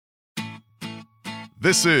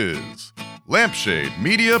This is Lampshade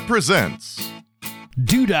Media Presents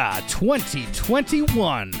Doodah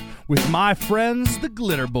 2021 with my friends, the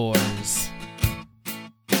Glitter Boys.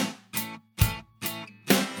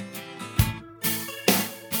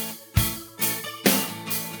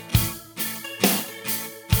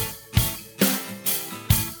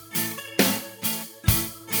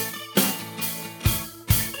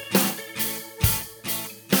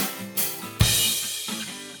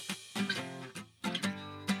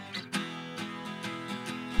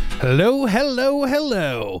 Hello, hello,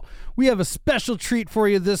 hello. We have a special treat for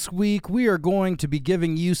you this week. We are going to be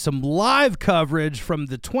giving you some live coverage from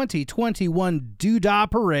the 2021 Doodah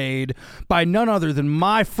Parade by none other than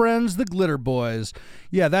my friends, the Glitter Boys.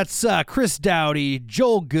 Yeah, that's Chris Dowdy,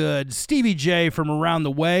 Joel Good, Stevie J from Around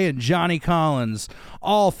the Way, and Johnny Collins.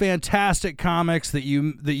 All fantastic comics that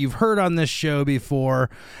you've heard on this show before,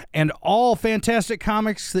 and all fantastic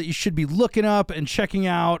comics that you should be looking up and checking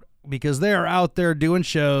out, because they are out there doing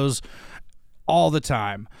shows all the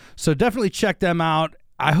time. So definitely check them out.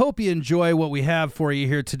 I hope you enjoy what we have for you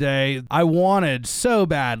here today. I wanted so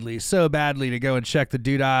badly to go and check the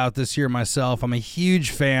Doodah out this year myself. I'm a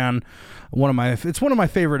huge fan. It's one of my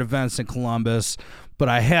favorite events in Columbus, but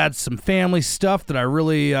I had some family stuff that I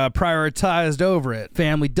really prioritized over it.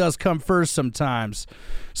 Family does come first sometimes.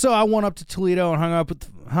 So I went up to Toledo and hung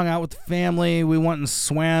out with the family. We went and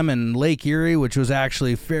swam in Lake Erie, which was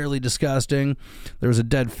actually fairly disgusting. There was a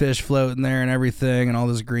dead fish floating there and everything, and all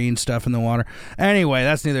this green stuff in the water. Anyway,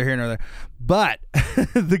 that's neither here nor there. But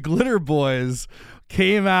the Glitter Boys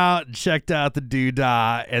came out and checked out the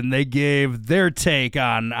Doodah, and they gave their take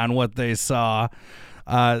on what they saw.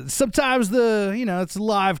 Sometimes it's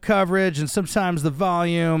live coverage, and sometimes the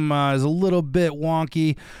volume is a little bit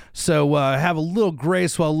wonky. So have a little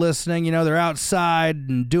grace while listening. You know, they're outside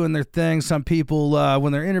and doing their thing. Some people,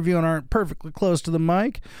 when they're interviewing, aren't perfectly close to the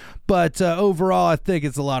mic. But overall, I think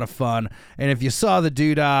it's a lot of fun. And if you saw the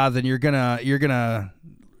Doodah, then you're gonna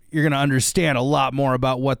understand a lot more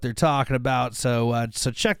about what they're talking about. So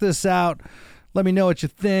check this out. Let me know what you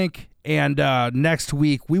think. And next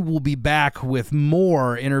week, we will be back with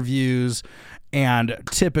more interviews and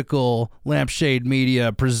typical Lampshade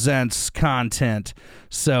Media Presents content.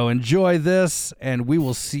 So enjoy this, and we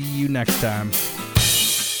will see you next time.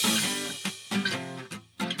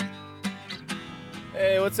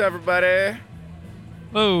 Hey, what's up, everybody?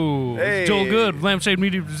 Oh, hey. It's Joel Good, Lampshade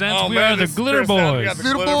Media Presents. We man, are the Glitter Boys. The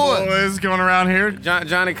Glitter Boys going around here.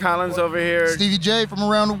 Johnny Collins over here. Stevie J from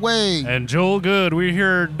Around the Way. And Joel Good. We're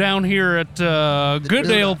here down here at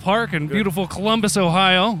Goodale Park in beautiful Columbus,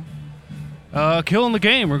 Ohio. Killing the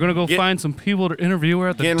game. We're going to go find some people to interview. We're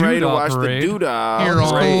at the Getting ready to Doodah watch Parade. the Doodah Here on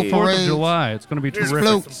Parade. 4th of July. It's going to be Here's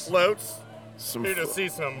terrific. floats. Here to see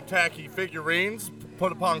some tacky figurines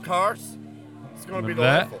put upon cars. It's going to be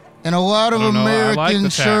That. delightful. And a lot of I don't know, I like American the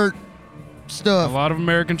tack. shirt A stuff. lot of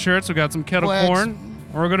American shirts. We got some kettle Wax. corn.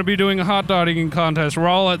 We're going to be doing a hot dog eating contest. We're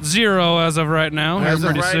all at 0 as of right now. Here As of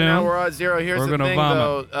pretty right soon. now, we're at 0. Here's We're the gonna thing,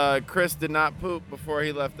 vomit. though. Chris did not poop before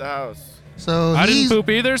he left the house. So I didn't he's, poop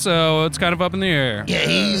either, so it's kind of up in the air. yeah,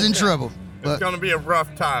 he's in trouble. It's But going to be a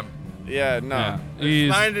rough time. Yeah, no. Yeah. It's He's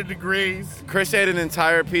 90 degrees. Chris ate an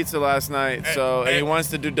entire pizza last night, and he wants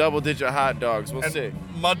to do double-digit hot dogs. We'll And see.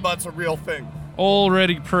 mud butt's a real thing.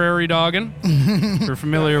 already prairie dogging. If you're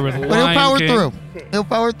familiar with he'll Lion power King. through. He'll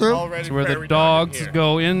power through. Already It's where the prairie dogs dogging here.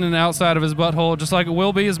 go in and outside of his butthole, just like it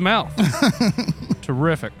will be his mouth.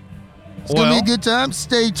 Terrific. It's gonna be a good time.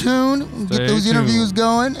 Stay tuned. Get Stay those interviews tuned.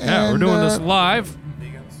 going. Yeah, we're and, doing this live.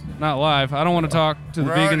 Not live. I don't want to talk to the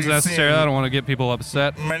We're vegans already necessarily. seeing- I don't want to get people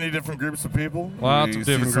upset. Many different groups of people. Lots We of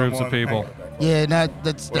different see groups of someone- people. Yeah,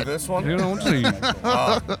 that's With that. this one? You don't see.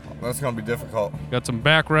 That's going to be difficult. Got some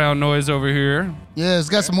background noise over here. Yeah, it's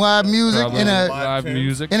got some live music Probably in a live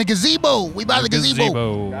music. in a gazebo. We by the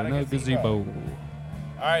gazebo. No gazebo.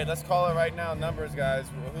 All right, let's call it right now. Numbers, guys.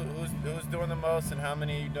 Who's doing the most, and how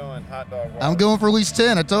many are you doing? Hot dog. I'm going for at least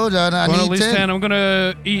 10. I told you I Going need at least 10. 10. I'm going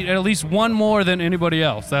to eat at least one more than anybody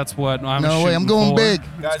else. That's what I'm No way, I'm shooting going for. big.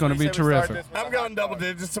 Guys, It's going to be we said we start terrific. this with I'm a going hot double dog.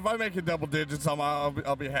 digits. If I make it double digits,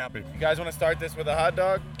 I'll be happy. You guys want to start this with a hot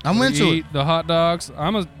dog? I'm into it. Eat the hot dogs.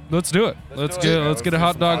 Let's do it. Let's do it. get a Let's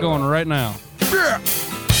hot do dog some going hot right now.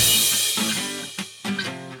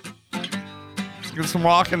 Let's get some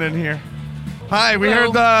rocking in here. Hi, we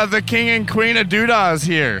heard the king and queen of Doodah is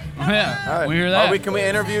here. Yeah, All right. we hear that. Can we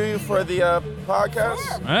interview you for the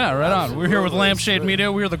podcast? Yeah, right on. We're here with Lampshade Media.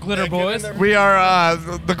 We're the Glitter Boys. We are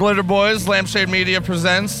the Glitter Boys. Lampshade Media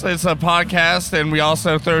Presents. It's a podcast, and we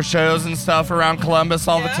also throw shows and stuff around Columbus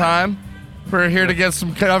all the time. We're here to get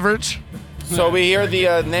some coverage. So we hear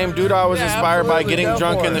the name Doodah was inspired by getting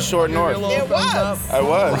drunk in the short north. It was. I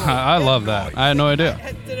was. I love that. I had no idea.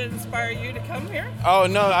 Did it inspire you to come here? Oh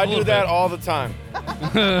no, I do that all the time.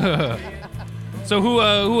 So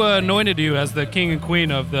who anointed you as the king and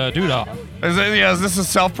queen of the Doodah? Is this a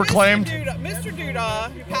self-proclaimed? Mr.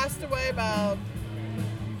 Doodah, who passed away about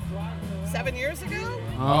 7 years ago.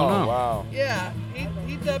 Oh, no. Wow. Yeah,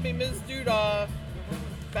 he dubbed me Ms. Doodah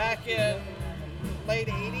back in late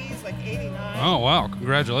 80s, like 89. Oh, wow.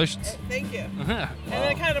 Congratulations. Thank you. And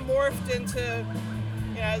then it kind of morphed into,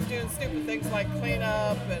 I was doing stupid things like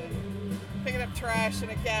cleanup and picking up trash in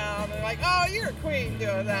a gown. And like, oh, you're a queen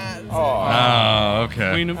doing that. So, Oh,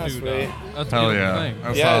 okay. Queen of That's Doodah. sweet. That's a Hell beautiful yeah. thing.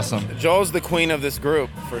 That's awesome. Joel's the queen of this group,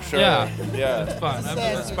 for sure. Yeah. Yeah. Fun.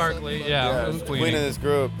 That's sparkly. Yeah. Yeah, queen of this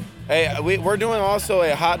group. Hey, we're doing also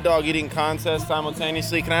a hot dog eating contest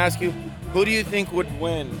simultaneously. Can I ask you, who do you think would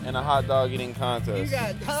win in a hot dog eating contest? you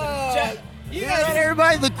got you Yeah, guys.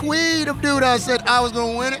 everybody, the queen of Doodah said I was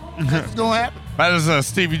gonna win it. It's gonna happen. That is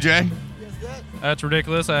Stevie J. That's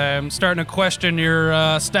ridiculous. I'm starting to question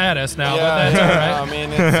your status now, Yeah, but that's yeah, all right. I mean,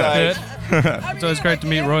 it's like, I mean, So it's you great got to the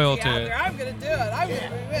meet energy royalty. out there. I'm gonna do it. I'm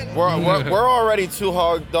gonna win. we're already 2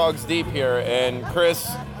 hot dogs deep here, and Chris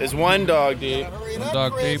is 1 dog deep.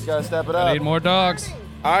 Dog deep. You gotta step it I up. need more dogs.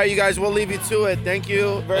 All right, you guys, we'll leave you to it. Thank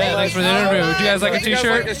you very Yeah, much. thanks for the interview. Would you guys like a You guys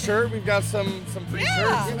t-shirt? like a shirt? We've got some free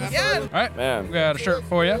shirts. Yeah. All right. Man. We got a shirt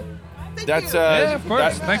for you. That's Yeah, of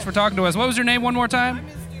course. that- Thanks for talking to us. What was your name one more time?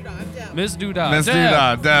 Ms. Doodah, I'm down. Miss Doodah. Miss Deb.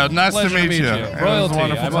 Doodah. Deb, nice Pleasure to meet you. It was Royalty.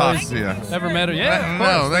 wonderful I've talking always to you. never met her. Yeah, of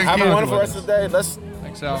No, course. thank Have you. a wonderful rest of the day. Let's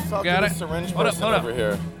Thanks, Al. talk Got to it. the syringe Hold up, person hold up. over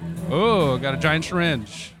here. Oh, got a giant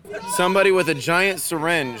syringe. Somebody with a giant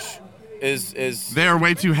syringe is They are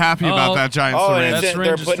way too happy Oh. about that giant Oh, syringe. That's That it. syringe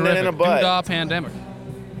They're is putting it in terrific. a butt. Doodah pandemic.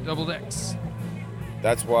 Double X.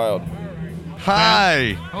 That's wild.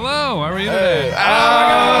 Hi. Hello, how are you today?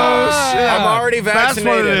 Oh, shit. I'm already That's what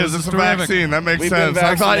it vaccinated. is. It's a Terrific. vaccine. That makes We've been sense.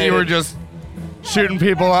 I thought you were vaccinated. just shooting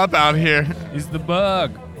people up out here. He's the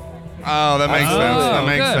bug. Oh, that makes Oh, sense. That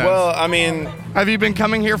makes good. sense. Well, I mean, Have you been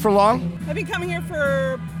coming here for long? I've been coming here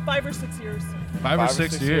for 5 or 6 years. 5 or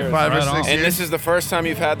 6 years. years. 5 or Right 6 on. years. and this is the first time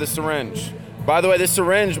you've had the syringe. By the way, this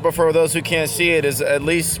syringe, but for those who can't see it, is at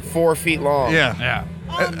least 4 feet long. Yeah. Yeah.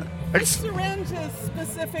 This syringe is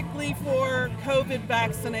specifically for COVID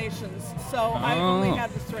vaccinations, so I've only Oh.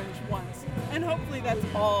 had the syringe once, and hopefully that's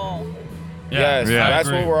all. Yes, Yeah. that's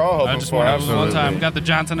I agree. what we're all hoping I just for. want to have one Absolutely. time. Got the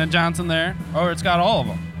Johnson & Johnson there. Or it's got all of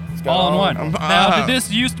them. got All in all one. of them. Now, did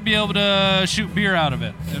this used to be able to shoot beer out of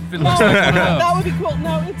it? It looks like one of That those. would be cool.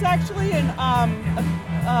 No, it's actually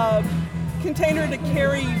a container to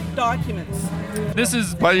carry documents. This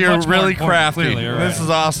is But you're much more really important, crafty. Clearly, you're This right. is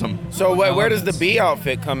awesome. So where does the bee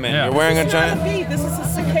outfit come in? Yeah. You're wearing a This is not giant. a bee. This is a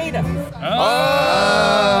cicada.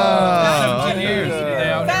 Oh. 17 years. They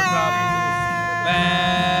out there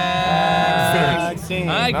Vaccine.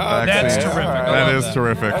 I- No, that's okay. terrific. All I right. That love is that.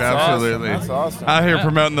 terrific. That's Absolutely. awesome. That's awesome. Out here Yeah.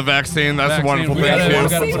 promoting the vaccine. That's Vaccine. a wonderful We thing gotta- too. we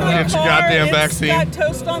gotta See put my Get your car, goddamn it's vaccine. got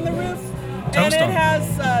toast on the roof. Toast and on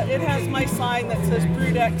it has my sign that says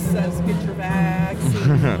Brudex says get your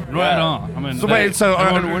vaccine. Right on. I mean, So wait, so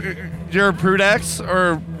everyone would- you're Prudex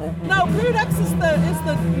or No, Brudex is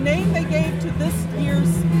the name they gave to this year's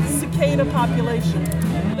cicada population.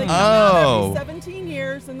 They come out Oh. every 17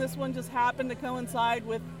 years, and this one just happened to coincide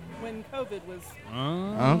with when COVID was.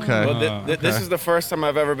 okay? Well, this is the first time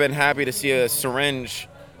I've ever been happy to see a syringe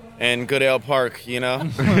in Goodale Park. You know,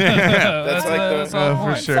 that's like that's the. all for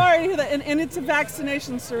point. sure. Sorry to hear that, and it's a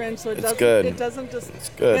vaccination syringe, so It's good. it doesn't good.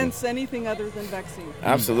 dispense anything other than vaccine.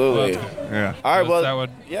 Absolutely. Yeah. All right. Well, that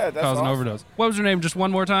would yeah, that's cause an awesome. overdose. What was your name? Just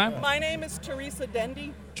one more time. My name is Teresa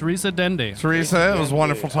Dendy. Teresa Dendy. Teresa, it was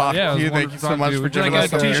wonderful talking Yeah, it to was you. Thank wonderful you so talking much to you. for Would you giving like us a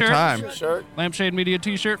some of your t-shirt? time. Shirt. Lampshade Media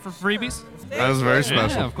T-shirt for freebies. That was very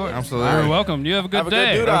special. Yeah, of course. Absolutely. You're welcome. You have a good Have a good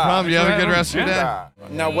day. doodah. No problem. You have a good Yeah. rest of your day.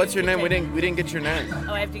 Now, what's your name? We didn't get your name.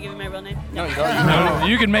 Oh, I have to give you my real name? No, you No,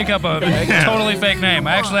 you can make up a totally fake name.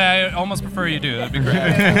 Actually, I almost prefer you do. That'd be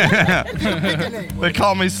great. They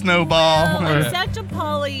call me Snowball. I'm such a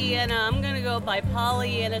Pollyanna. I'm going to go by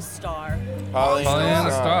Pollyanna Star.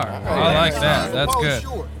 Pollyanna Star. I like that. That's good.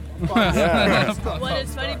 Yeah. Well,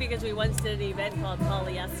 it's funny because we once did an event called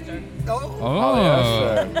Polyester. Oh,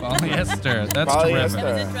 polyester. That's Polyester. It was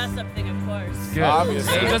terrific. a dress-up thing, of course. Good.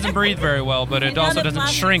 Obviously. It doesn't breathe very well, but it And now also the doesn't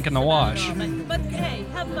plastics shrink in the are wash. But hey,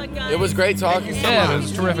 have fun, guys. It was great talking to you. Yeah, it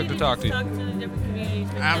was terrific to talk to you. Talk to the different communities.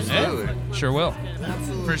 Absolutely. Sure will.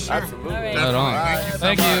 For sure. Absolutely. All right. Right on.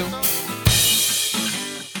 Thank you.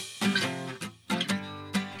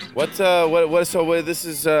 This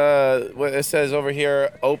is what it says over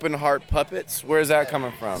here, Open Heart Puppets. Where's that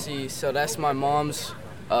coming from? See, so that's my mom's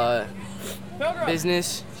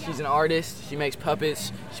business. She's an artist. She makes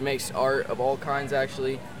puppets. She makes art of all kinds,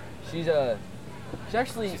 actually. She's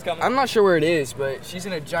actually, I'm not sure where it is, but she's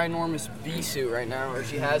in a ginormous bee suit right now, or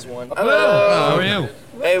she has one. How are you?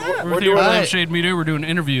 Hey, we're doing Lampshade Media. We're doing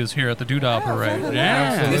interviews here at the Doodop Parade.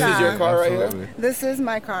 Yeah. This is your car right here? This is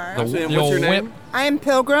my car. The What's your name? I am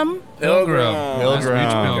Pilgrim. Pilgrim.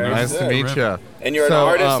 Nice to meet you. And you're an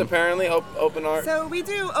artist, apparently, open art? So we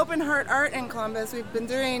do open heart art in Columbus. We've been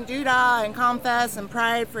doing Doodah and Confest and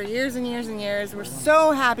Pride for years and years and years. We're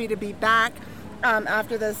so happy to be back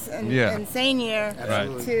after this insane year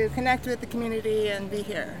to connect with the community and be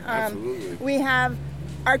here. We have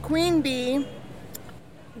our queen bee,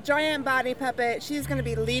 giant body puppet. She's going to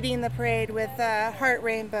be leading the parade with a heart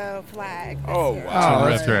rainbow flag. Oh, wow. Oh,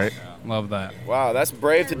 that's great. Love that. Wow, that's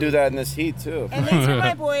brave to do that in this heat, too. And these are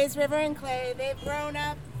my boys, River and Clay. They've grown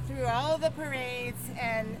up through all the parades,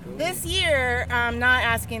 and this year I'm not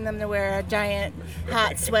asking them to wear a giant,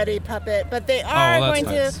 hot, sweaty puppet, but they are going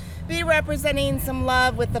to be representing some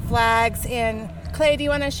love with the flags. And Clay, do you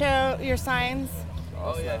want to show your signs?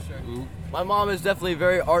 Oh yeah, sure. My mom is definitely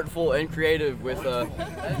very artful and creative with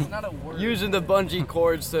using the bungee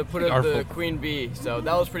cords to put up the queen bee. So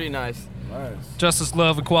that was pretty nice. Justice,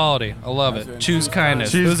 love, equality. I love it. Choose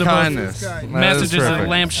kindness. Choose Those are kindness. messages of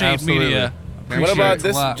Lampshade Media. What about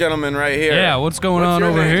this gentleman right here? Yeah, what's going on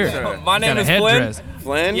over here? My name is Flynn.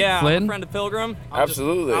 Flynn? Yeah, Flynn? I'm a friend of Pilgrim. I'm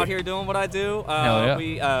Absolutely. just out here doing what I do. Hell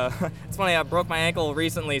yeah. It's funny, I broke my ankle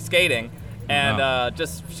recently skating, and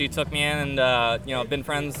she took me in, and been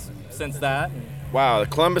friends since that. Wow,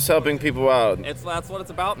 Columbus helping people out. That's what it's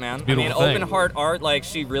about, man. Beautiful open thing. heart art, like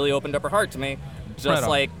she really opened up her heart to me, just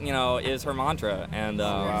is her mantra, and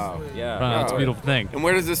Wow. yeah. Wow, it's a beautiful thing. And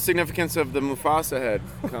where does the significance of the Mufasa head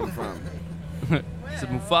come from? Is it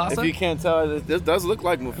Mufasa? If you can't tell, this does look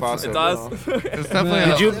like Mufasa. It does. It's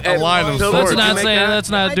definitely a line of Pilgrim, sorts. did you make that? Let's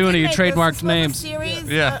not do any trademarked names. Series,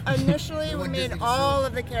 Yeah. Initially, we made all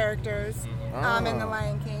of the characters in The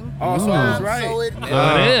Lion King. Oh, so I was right. So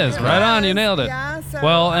It is. Right on. You nailed it. Yeah, so,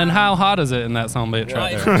 Well, and how hot is it in that soundbite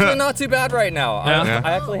right It's there? actually not too bad right now. Yeah?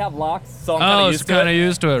 I actually have locks, so I'm Oh, kind of it's used to kind of it.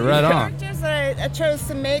 used to it. Right on. characters that I chose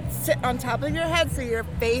to make sit on top of your head so your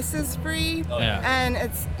face is free, Yeah. and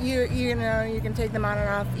it's you can take them on and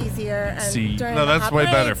off easier. And See. during No, the that's hot way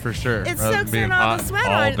parades, better for sure. It rather soaks than in being all hot the sweat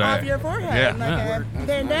all off day. your forehead, Yeah. like a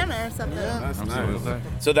bandana or something. That's Absolutely. nice.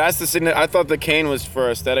 So that's the sign. I thought the cane was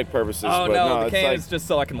for aesthetic purposes. Oh but no, the it's cane like, is just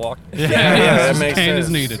so I can walk. Yeah, that makes Cane sense.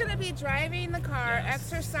 is needed. He's gonna be driving the car,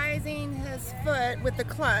 exercising his foot with the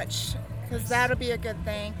clutch, because that'll be a good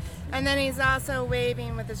thing. And then he's also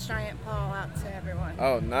waving with his giant paw out to everyone.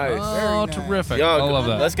 Oh, nice. Oh, terrific. Yo, I love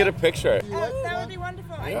that. Let's get a picture. That would be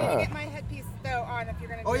wonderful. I need to get my headpiece though on if you're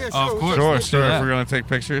gonna. Oh, do yeah, it. sure. Of course. Sure, Let's do sure. If that. we're gonna take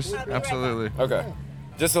pictures, I'll be right absolutely. Okay.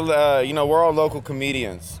 Just we're all local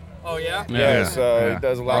comedians. Oh yeah. Yeah, so he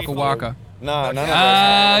does a lot. Waka waka. Nah, none of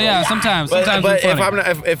us. Yeah, sometimes. But Sometimes we're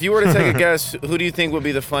funny. if you were to take a guess, who do you think would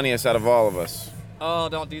be the funniest out of all of us? Oh,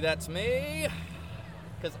 don't do that to me.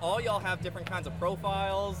 Because all y'all have different kinds of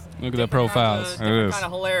profiles. Look at the profiles. Different kind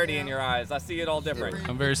of hilarity in your eyes. I see it all different.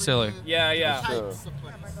 I'm very silly. Yeah.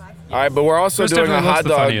 All right, but we're also Chris doing a definitely looks hot the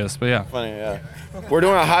dog. funniest, but yeah. Funny, yeah. We're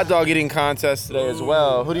doing a hot dog eating contest today as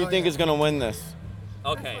well. Who do you think is gonna win this?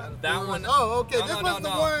 Okay, that one. Oh, okay. No, This no, was no,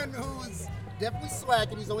 the no. one who was definitely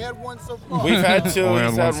slacking. He's only had one so far. We've had two. Only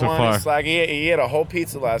He's had had one so one. far. It's like he ate a whole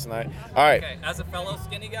pizza last night. All right. Okay, as a fellow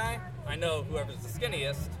skinny guy, I know whoever's the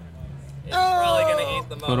skinniest is probably gonna eat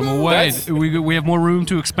the most. Put them away. We have more room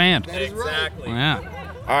to expand. Exactly. Yeah.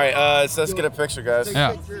 All right. So let's get a picture, guys.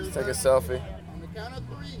 Yeah. Let's take a selfie. On the count of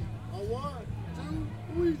three. 1,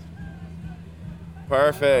 2, 3.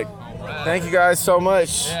 Perfect. Thank you guys so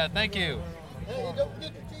much. Yeah, thank you. Hey, don't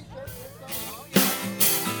forget your t-shirt.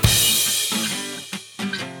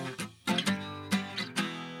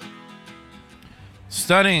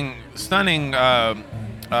 Stunning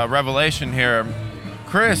revelation here.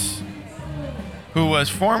 Chris, who was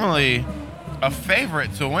formerly a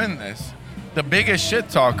favorite to win this, the biggest shit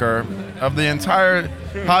talker of the entire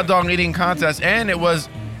hot dog eating contest, and it was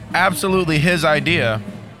absolutely his idea,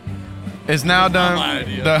 is now done.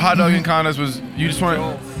 The hot dog eating contest was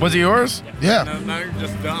it yours? Yeah. Now you're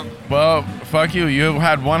just dumb. Well, fuck you. You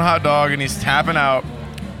had one hot dog and he's tapping out.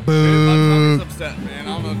 Boo. I'm upset, man. I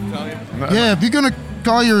don't know what to tell you. Yeah, if you're gonna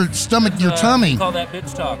call your stomach your tummy. Call that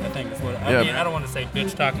bitch talk, I think is what. I Yeah. mean, I don't want to say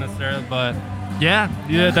bitch talk necessarily, but yeah,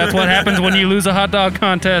 that's what happens when you lose a hot dog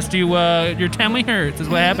contest. Your tummy hurts. Is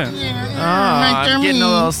what happens. I'm getting a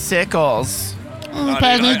little sickles.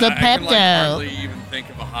 Pass me the I can Pepto. hardly even think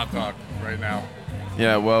of a hot dog right now.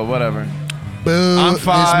 Yeah, well, whatever. Boo. I'm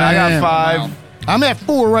 5. I got 5. I'm at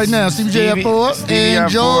 4 right now. Stevie J at 4, and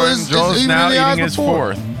Joe is Joel's now eating his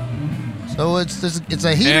 4th. So it's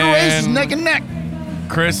a heated race, it's neck and neck.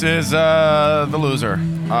 Chris is the loser,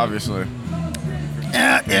 obviously.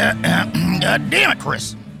 God damn it,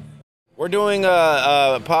 Chris. We're doing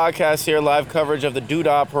a podcast here, live coverage of the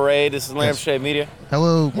Doodah Parade. This is Lampshade Media.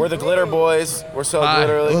 Hello. We're the Glitter Boys. We're so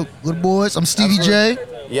glitterly. Hello, Glitter Boys. I'm Stevie J.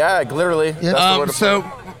 Yeah, glitterly. Yep. So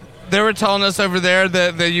they were telling us over there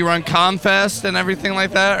that you run ComFest and everything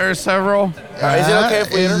like that, or several. Is it okay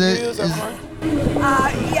if we interview you?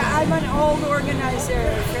 Yeah, I'm an old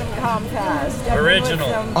organizer from ComFest. Original.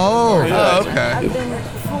 Okay. I've been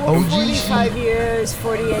for 45 years,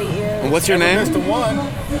 48 years. What's your name? Well,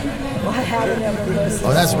 I haven't ever missed.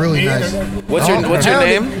 Oh, that's really nice. What's your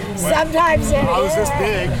name? Sometimes it is. This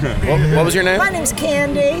big. What was your name? My name's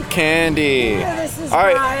Candy. Candy. Yeah, this is All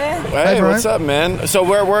right. Brian. Hey, Brian. what's up, man? So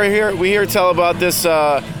we're here. We here to tell about this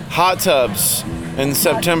hot tubs in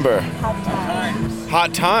September. Hot times.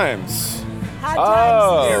 Hot times. Hot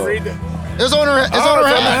Oh. times. Read it. It's on her It's on the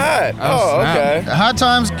hat. Oh, okay. Hot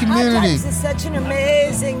Times Community. Hot Times is such an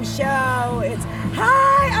amazing show. It's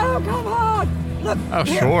hi. Oh, come on. Look. Oh,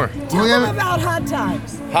 here, sure. Tell them about Hot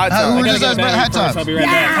Times. Hot Who times. just asked about Hot Times? I'll be right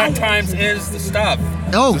back. Hot Times is the stuff.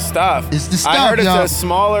 Oh, The stuff. It's the stuff, I heard it's y'all. a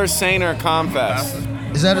smaller, saner ComFest.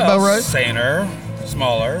 is that about right? Saner,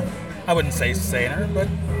 smaller. I wouldn't say saner, but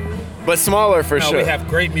But smaller for no, sure. we have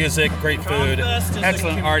great music, great food,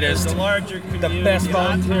 excellent artists, the best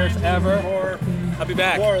volunteers ever. I'll be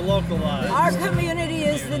back. Our community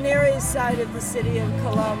is the nearest side of the city of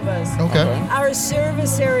Columbus. Okay. Our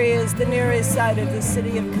service area is the nearest side of the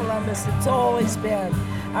city of Columbus. It's always been.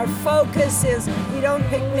 Our focus is we don't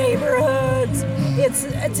pick neighborhoods.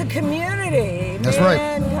 It's a community. That's right.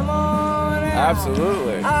 Man, come on out.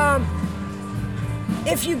 Absolutely.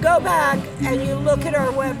 If you go back and you look at our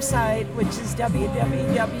website, which is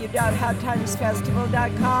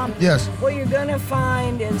www.hottimesfestival.com, Yes. what you're going to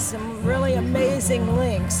find is some really amazing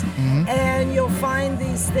links. And you'll find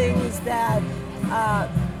these things that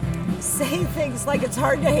say things like it's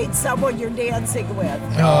hard to hate someone you're dancing with.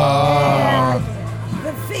 And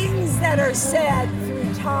the things that are said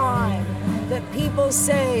through time, that people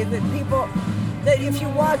say, that if you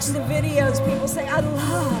watch the videos, people say, I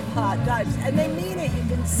love Hot Times, and they mean it. You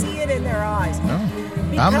can see it in their eyes.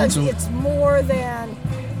 Because it's more than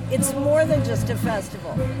just a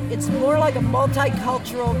festival. It's more like a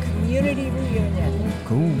multicultural community reunion.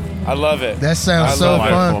 Cool. I love it. That sounds so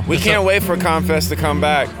fun. We can't wait for ComFest to come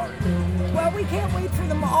back. Well, we can't wait for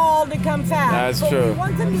them all to come back. That's but true. We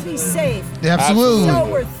want them to be safe. Absolutely. So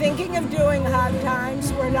we're thinking of doing Hot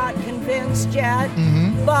Times. We're not convinced yet,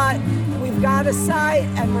 but we've got a site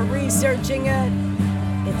and we're researching it.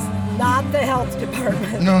 It's not the health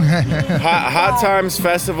department. No.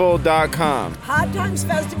 HotTimesFestival.com.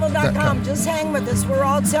 HotTimesFestival.com. Just hang with us. We're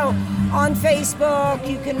also on Facebook.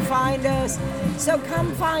 You can find us. So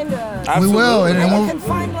come find us. We will. And You we'll, can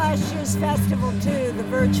find last year's festival too, the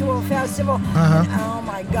virtual festival. And, oh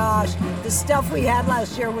my gosh, the stuff we had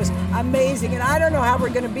last year was amazing, and I don't know how we're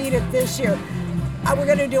going to beat it this year. We're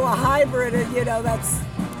going to do a hybrid, and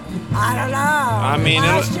I don't know. I mean,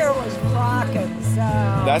 last year was rocking. So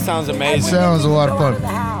that sounds amazing. Sounds a lot of fun. the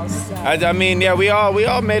house. So. I mean, yeah, we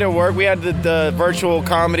all made it work. We had the virtual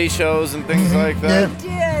comedy shows and things like that. We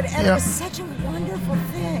did, and it was such a wonderful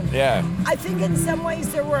thing. Yeah. I think in some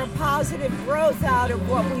ways there were a positive growth out of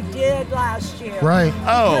what we did last year. Right.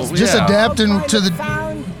 Because just we all adapting kind to of the.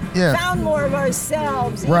 found more of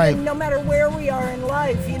ourselves. Right. Even no matter where we are in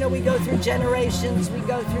life, we go through generations, we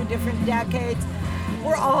go through different decades.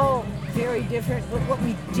 We're all very different, but what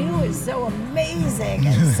we do is so amazing.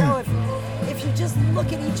 And so if you just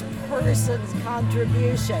look at each person's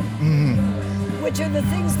contribution, which are the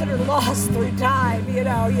things that are lost through time, you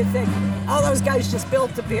think, oh, those guys just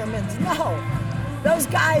built the pyramids. No. Those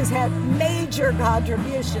guys had major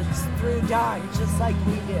contributions through time, just like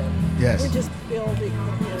we did. Yes. We're just building.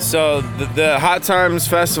 So the Hot Times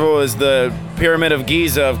Festival is the Pyramid of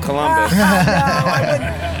Giza of Columbus.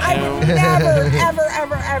 I would never,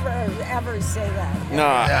 ever say that. No,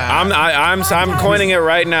 I'm coining it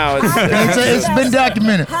right now. It's been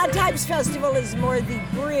documented. Hot Times Festival is more the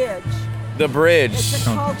bridge. The bridge. It's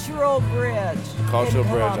a cultural bridge. Cultural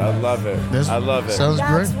bridge. I love it. I love it. Sounds great.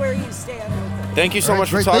 That's where you stand with it. Thank you so much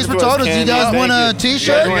for Thanks talking for to us, talking to us. You Candy. guys want a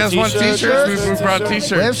t-shirt? You guys want t-shirts? We brought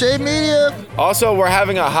t-shirts. Lampshade Media. Also, we're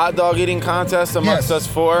having a hot dog eating contest amongst us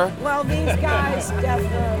four. Well, these guys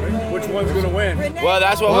definitely. Which one's gonna win? Well,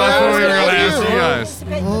 that's what we were going to ask you guys.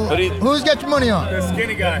 Who's got your money on? The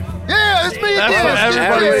skinny guy. Yeah, it's me. That's again. what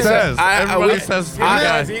everybody says. Everybody says skinny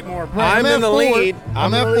Guys guy. eat more. I'm in the lead.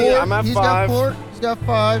 I'm at 4. I'm at He's 5. got 4. He's got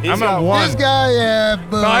 5. I'm at 1. This guy, yeah,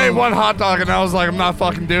 boom. No, I ate one hot dog and I was like, I'm not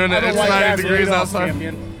fucking doing it. I'm a It's White 90 Castle degrees Leadoff outside.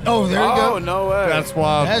 champion. Oh, there you Oh, go. no way. That's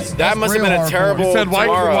wild. That must have been a terrible You said White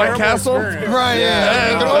tomorrow. Castle? Right, yeah. It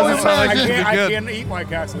Can doesn't always sound like imagine. it. I Good. can't eat White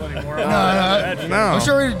Castle anymore. No. No. I'm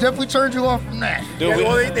sure he definitely turned you off from that. Yeah,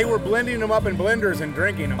 well, they were blending them up in blenders and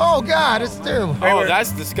drinking them. Oh, God, it's terrible. Oh,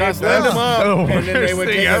 that's disgusting. Blend them up, the and then they would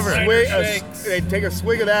worst take thing ever. they'd take a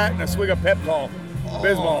swig of that and a swig of Pepcol,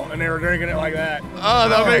 Bismol, and they were drinking it like that. Oh,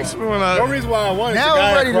 that makes me want The to. only reason why I won is the Now I'm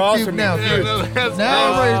guy ready to across puke from me now. puked.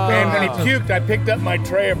 Now I'm ready to And when he puked, I picked up my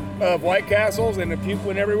tray of White Castles, and the puke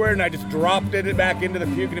went everywhere, and I just dropped it back into the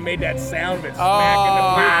puke, and it made that sound of it smacking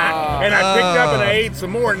the puke. And I picked up and I ate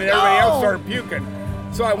some more, and then everybody else started puking.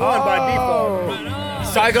 So I won by default.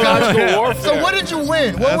 Psychological warfare. So what did you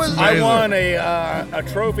win? What was I won a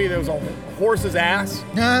trophy that was a horse's ass.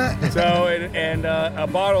 So and a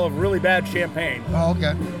bottle of really bad champagne. Oh,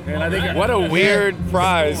 okay. And I think What a weird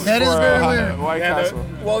prize. That is for very a weird. White Castle.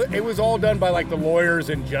 well, it was all done by like the lawyers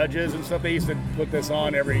and judges and stuff. They used to put this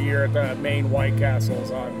on every year at the main White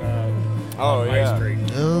Castles on High Street.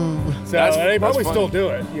 Oh. So That's- they probably that's still funny. do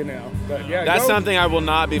it, you know. But yeah, That's go- something I will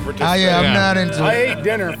not be participating yeah, I'm in. not into I it. ate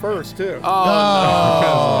dinner first too. Oh,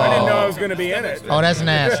 I didn't know I was going to be in it. Oh, that's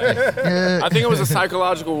nasty. I think it was a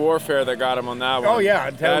psychological warfare that got him on that one. Oh, yeah,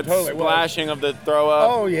 That totally was. splashing of the throw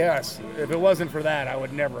up. Oh yes. If it wasn't for that, I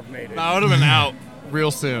would never have made it. I would have been out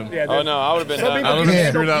real soon. Yeah, Oh, no, I would have been some done. people I can would've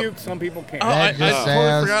handle screwed up. puke, some people can't. That just totally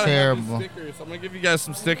sounds forgot I had these terrible. stickers. I'm gonna give you guys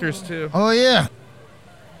some stickers too. Oh, yeah.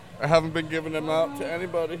 I haven't been giving them out to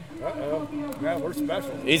anybody. Uh-oh. Yeah, we're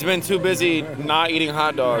special. He's been too busy not eating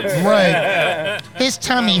hot dogs. Right. His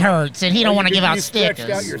tummy hurts, and he don't want to give out You stretched out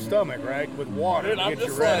stickers. your stomach, right, with water Dude, to I'm get you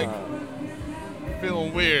just ready.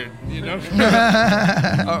 Feeling weird, you know?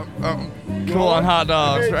 Cool on hot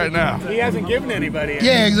dogs right now. He hasn't given anybody any.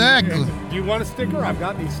 Yeah, exactly. Do you want a sticker? I've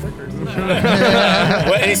got these stickers.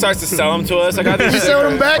 And he starts to sell them to us. I got these He stickers. sold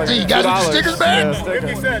them back to you. Guys, $2. with stickers back? Yeah, stickers.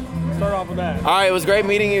 50 cents. Start off with that. All right, it was great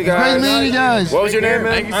meeting you guys. Great meeting you guys. What was your name,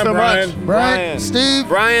 man? Thank you I'm so Brian. much. Brian, Steve,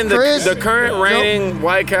 Brian, Chris, the current reigning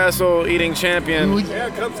White Castle eating champion. Yeah,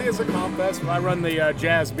 come see us at Confest. I run the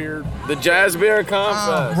Jazz Beer. The Jazz Beer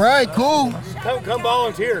Confest. Right, cool. Come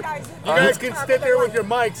volunteer. You guys can sit there with your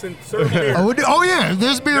mics and serve beer. Oh, yeah. If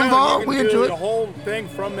there's beer No, involved, you we can enjoy do it. the whole thing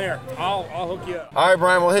from there. I'll hook you up. All right,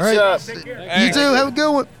 Brian, we'll hit All you right. up. You too. Have a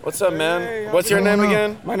good one. What's up, man? What's your name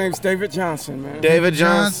again? My name's David Johnson, man. David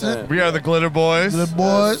Johnson. Johnson. We are the Glitter Boys. The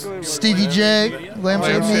boys, Stevie J,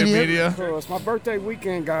 Lampshade Media. Cool. It's my birthday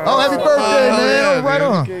weekend, guys. Oh, happy birthday, man. yeah, Right dude.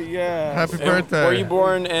 on. Okay, yeah. Happy And birthday. Were you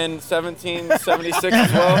born in 1776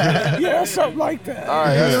 as well? Yeah, something like that. All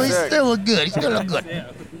right, Yeah, that's he sick. still look good. He still look good.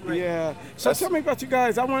 Yeah. So tell me about you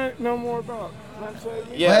guys. I want to know more about Lampshade.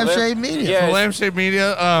 Yeah, Lampshade Media. Yeah, So Lampshade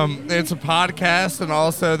Media, it's a podcast, and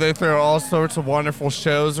also they throw all sorts of wonderful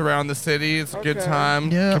shows around the city. It's a good Okay.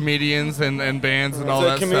 time. Yeah. Comedians and bands and all it's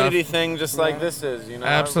a that community stuff. thing, just like this is, you know.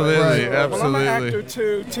 Absolutely, Right. Well, I'm an actor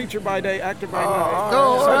absolutely. too, teacher by day, actor by night.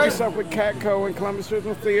 Oh, So I all do stuff with Catco and Columbus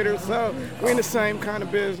Children's Theater, so we're in the same kind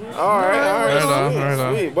of business. All right, Right on, sweet, right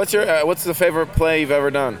on. sweet. What's the favorite play you've ever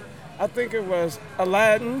done? I think it was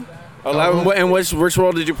Aladdin. 11. And which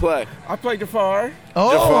role did you play? I played Jafar.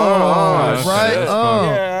 Oh, Jafar. right. Shit. Oh.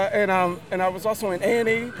 Yeah, and I was also in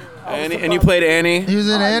Annie. And you played Annie? He was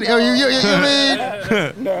in Andy. Oh, you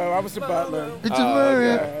mean? No, I was the butler. It's a very.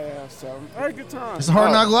 Yeah, so I had a good time. It's a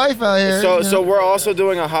hard knock life out here. So, you know. so we're also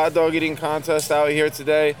doing a hot dog eating contest out here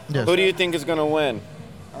today. Yes. Who do you think is going to win?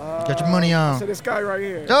 Get your money So on. this guy right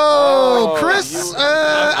here. Oh, Chris,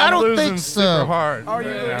 I don't losing think super so. hard. Are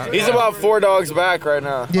you? He's about 4 dogs back right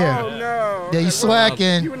now. Yeah. Oh no. Yeah, you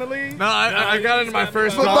slacking. You in the league? No, I got into my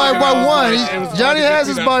first But dog. by one. It was Johnny hard to has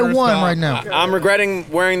get us through by that first one dog. right now. I'm regretting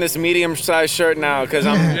wearing this medium-sized shirt now because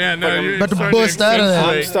I'm. Yeah, no, you're About to starting bust out of that.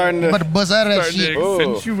 I'm starting About to. to bust out of that Starting shit. to Ooh.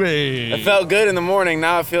 accentuate. It felt good in the morning.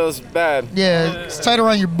 Now it feels bad. Yeah, it's tight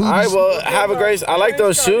around your boobies. All right, well, have a great. I like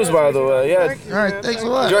those shoes, by the way. Yeah. All right, thanks a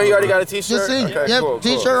lot. You already got a T-shirt. Good seeing you. Okay, Yep, cool,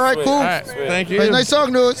 T-shirt, cool. all right, Sweet. cool. All right, Sweet. thank Hey, you. nice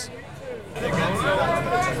talking to us.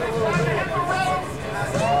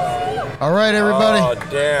 All right, everybody. Oh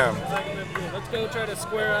damn. Let's go try to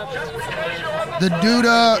square up. The dude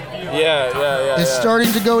Yeah. is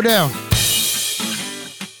starting to go down.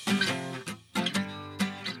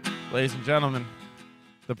 Ladies and gentlemen,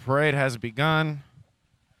 the parade has begun.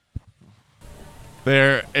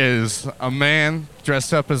 There is a man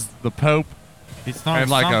dressed up as the Pope He's throwing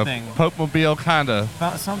and like something, a Pope-mobile kind of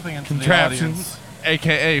something into the contraptions, audience.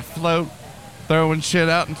 aka float, throwing shit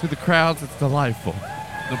out into the crowds. It's delightful.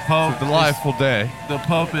 The Pope. It's a delightful day. The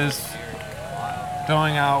Pope is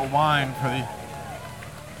throwing out wine for the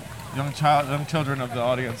young children of the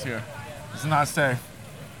audience here. It's not safe.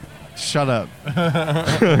 Shut up.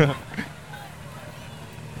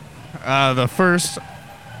 The first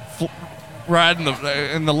ride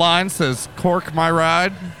in the line says "Cork my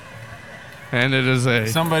ride," and it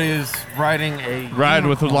is somebody is riding a ride unicorn.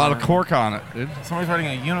 with a lot of cork on it, dude. Somebody's riding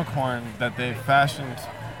a unicorn that they fashioned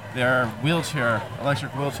their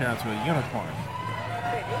electric wheelchair into a unicorn.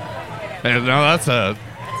 And now that's a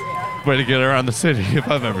way to get around the city if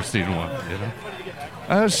I've ever seen one. You know?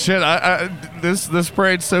 Oh shit! This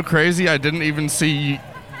parade's so crazy. I didn't even see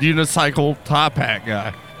unicycle top hat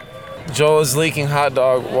guy. Joel is leaking hot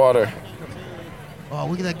dog water. Oh,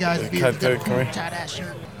 look at that guy's beard. Tie that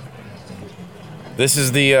shirt. This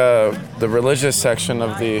is the religious section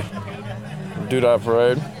of the Doodah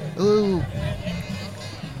Parade. Ooh.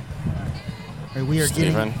 Right, we are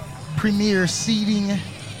getting premier seating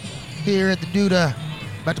here at the Doodah.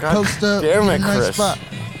 About to post up in a nice spot.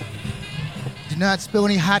 Do not spill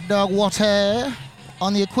any hot dog water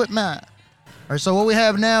on the equipment. All right, so what we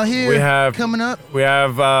have now here coming up. We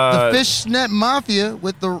have the Fishnet Mafia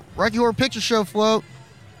with the Rocky Horror Picture Show float.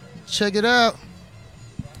 Check it out.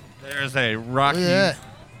 There's a Rocky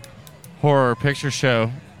Horror Picture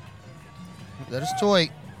Show. That is toy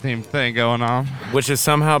theme thing going on, which is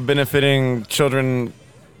somehow benefiting children,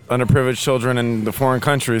 underprivileged children in the foreign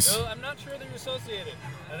countries. No, I'm not sure they're associated.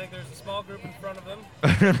 I think there's a small group in front of them,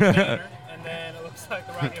 and then it looks like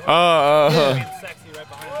the Rocky Horror Picture Show sexy right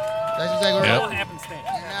behind them. That's exactly right. All happenstance.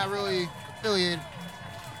 Not really affiliated.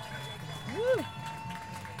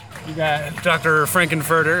 You got Dr.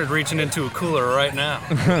 Frankenfurter reaching into a cooler right now.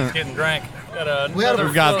 He's getting drank.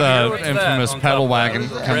 We've got the infamous pedal wagon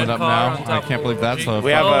coming up now. I can't believe that's a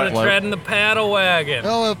We have a tread in the paddle wagon.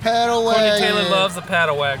 Oh, a paddle wagon. Courtney Taylor loves the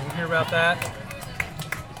paddle wagon. You hear about that?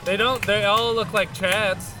 They all look like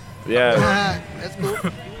Chads. Yeah. That's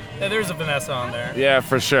cool. Yeah, there's a Vanessa on there. Yeah,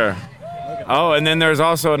 for sure. Oh, and then there's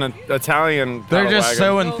also an Italian They're paddle just wagon.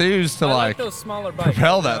 so enthused to like those smaller bikes.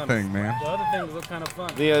 propel that thing, man. The other things look kind of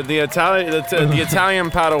fun. The Italian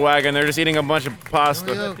paddle wagon. They're just eating a bunch of pasta.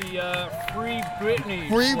 The Free Britney.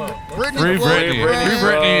 Free float. Britney. Free Britney. Free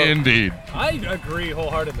Britney, indeed. I agree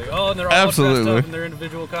wholeheartedly. Oh, and they're all Absolutely. dressed up in their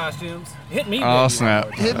individual costumes. Hit me, Oh, baby.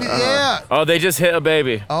 snap. Hit me, yeah. Oh, they just hit a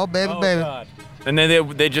baby. Oh, baby, baby. God. And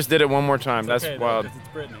then they just did it one more time. That's Okay, wild. though, 'cause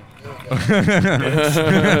it's Britney.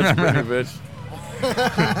 That's pretty, bitch.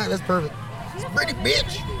 That's perfect. It's pretty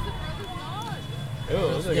bitch.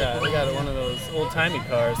 Ooh, they got one of those old-timey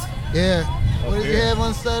cars. Yeah. What does here. he have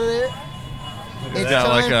on the side of there? It's got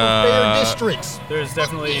time like for a- fair districts. There's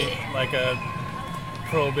definitely like a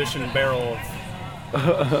prohibition barrel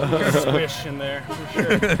of swish in there, for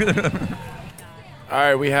sure. All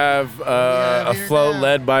right, we have a here float now?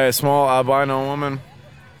 led by a small albino woman.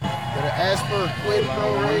 Gotta ask for a quid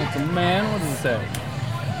pro rate. It's a man, what does it say?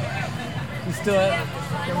 He's still at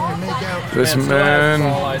Can't really make out. This still has his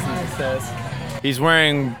all man, license, it says. he's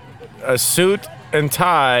wearing a suit and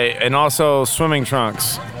tie and also swimming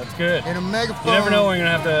trunks. That's good. And a megaphone. You never know when you're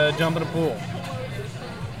gonna have to jump in a pool.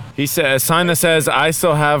 He said a sign that says, "I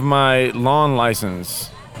still have my lawn license."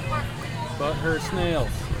 But her snails.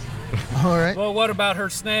 All right. Well, what about her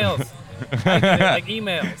snails? like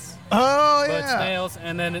emails. Oh, But yeah. snails,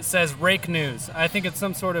 and then it says rake news. I think it's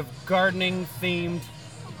some sort of gardening themed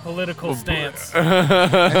political stance. And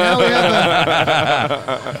now we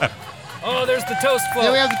have Oh, there's the toast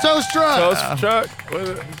float. we have the toast truck. Toast truck.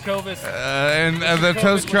 Covis. And the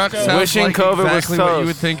toast truck sounds Wishing like COVID was exactly what you toast.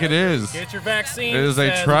 would think it is. Get your vaccine. It is a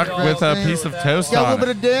says truck it all with a deal piece of with toast Got a on little bit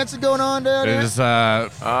it. of dancing going on down It there. is Skinny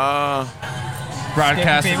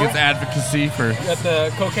broadcasting people. its advocacy for Got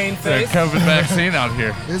the cocaine the face. COVID vaccine out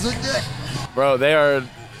here. Is it good? Bro, they are.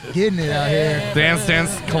 Getting it out here.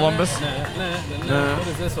 Dance Columbus. What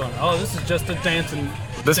is this one? Oh, this is just a dancing.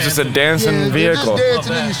 This is just a Yeah, dancing they're vehicle. just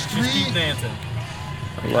dancing in the Just keep street. dancing.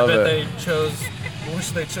 I love I bet it. they wish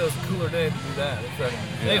they chose a cooler day to do that.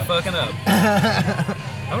 They fucking up.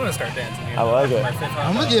 I'm gonna start dancing here. I like it. My fifth hot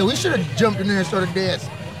I'm dog. with you. We should have jumped in there and started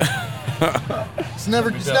dancing.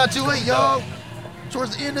 It's not too late, y'all.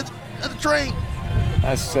 Towards the end of the train.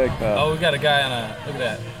 That's sick, though. Oh, we got a guy on a. Look at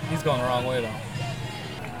that. He's going the wrong way though.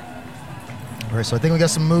 All right, so I think we got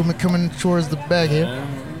some movement coming towards the back here. There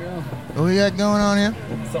we go. What we got going on here?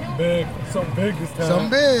 Something big. Something big this time. Something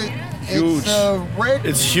big. Huge. It's red.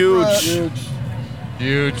 It's huge.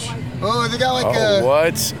 Huge. Oh, they got like Oh,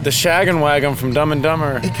 what? The Shaggin' Wagon from Dumb and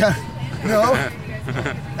Dumber. no.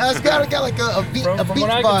 It's got like a beach From vibe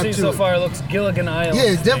what I can see to so it. far, it looks Gilligan Island.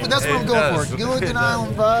 Yeah, definitely. That's what I'm going does. for. Gilligan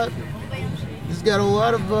Island vibe. It's got a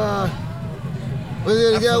lot of.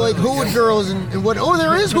 They got like hula girls and what? Oh,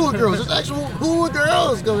 there is hula girls. There's actual hula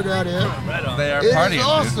girls going down here. They are It is partying,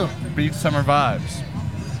 awesome. dude. Beach summer vibes.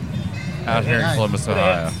 Out here in Nice. Columbus,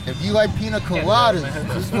 Ohio. If you like pina coladas,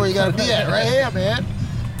 this is where you gotta be at, right here, man.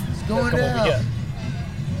 It's going down.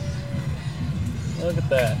 Look at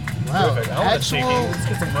that. Wow, Perfect. I want a actual cheeky. Let's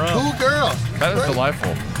get some rum. cool girls. That is Great. delightful.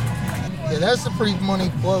 Yeah, that's a pretty money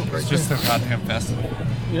float right It's just a goddamn festival.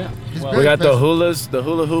 Yeah. there. We got the hulas, the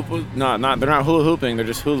hula hoop. No, they're not hula hooping. They're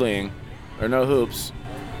just hulaing. There are no hoops.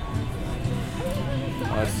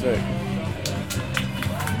 Oh, that's sick.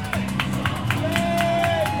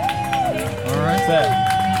 All right. What's that?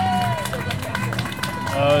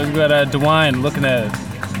 We got DeWine looking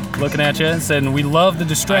at you and saying, we love the I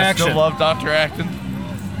distraction. still love Dr. Acton.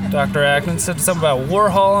 Dr. Acton said something about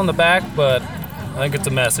Warhol on the back, but I think it's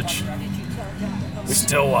a message. We're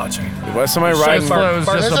still watching. Was somebody Shark riding? Park. It was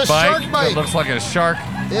There's just a a bike shark bike. that looks like a shark.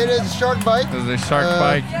 It is a shark bike. There's a shark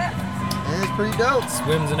bike. And it's pretty dope.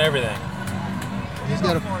 Swims and everything. It's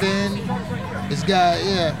got a fin. It's got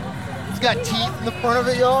teeth in the front of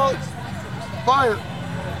it, y'all. It's fire.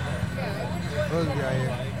 What do we got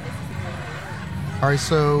here? All right,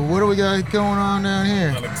 so what do we got going on down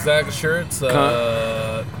here? Not exactly sure. It's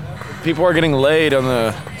People are getting laid on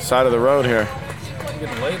the side of the road here.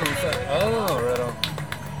 getting late on the side. Oh, right on.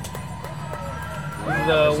 This is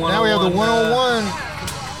the Now we have the 101.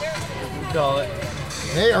 We call it.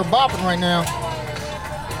 They are bopping right now.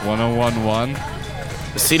 1011.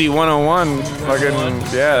 The CD 101, fucking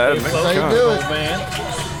yeah, that makes That's how you sense. do it. Man.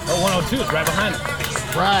 Oh, 102 is right behind it.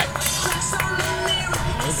 Right.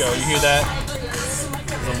 There we go. You hear that?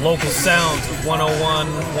 The local sounds of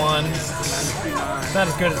 101.1. It's not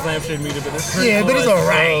as good as Lampshade Media, but it's pretty Yeah, but it's close.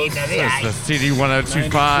 alright. It's the CD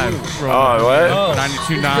 1025. Oh, what? Oh.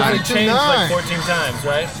 92.9. It changed like 14 times,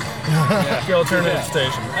 right? The alternative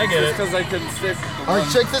station. I get it. Because I couldn't stick. All right,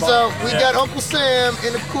 check this out. We Yeah. got Uncle Sam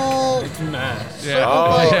in a cool Nice. Yeah.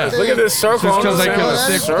 Oh, yeah. look at this circle. Just because they Uncle couldn't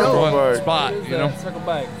Sam. stick That's with dope. one spot, you know? Circle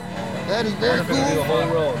bike. That is very That's gonna be the cool.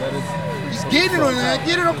 whole roll. That is. He's getting it on that.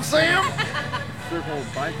 Get it, Uncle Sam. Circle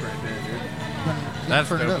bike right there, dude. That's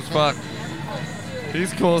Turn dope it up, as fuck.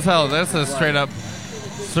 He's cool as hell. That's a straight up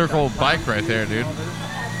circle bike right there, dude.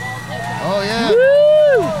 Oh, yeah.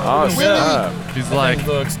 Oh, snap. He's That like, thing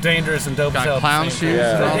looks dangerous and dope as hell. got clown at the same shoes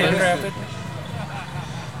time. and all Handcrafted.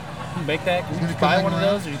 that. You make that? Can you gonna come buy back one of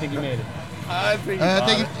around. those, or you think you made it? I think I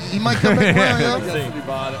think he might come back around, yo. he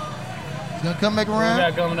bought it. He's gonna come back What we around.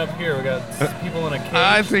 got coming up here? We got people in a cage.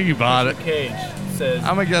 I think he bought it. Cage. It says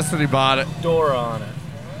I'm gonna guess that he bought it. Dora on it.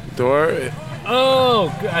 Door. Oh,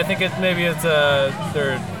 I think it's it's a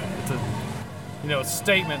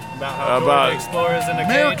statement about how Dora About the Explorer is in a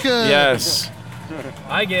America. cage. Yes.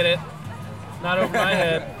 I get it. Not over my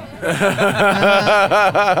head.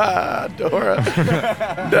 Dora.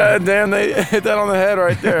 Damn, they hit that on the head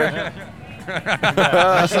right there.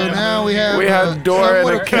 So now we have had Dora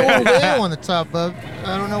somewhat in a a killer cage. whale on the top of.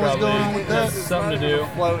 I don't know what's Probably going on with that. has something to do.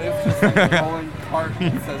 Well, it's just like a rolling cart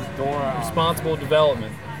that says Dora on Responsible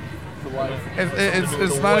development.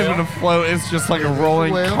 It's not even a float. It's just like a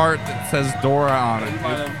rolling Whale. cart that says Dora on it.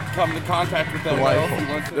 Might have come into contact with that whale.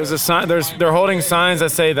 He wants to- There's a sign. They're holding signs that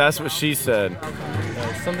say that's what she said.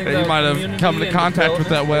 Something You about might have community come into and contact with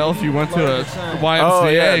that whale if you went to a YMCA Oh,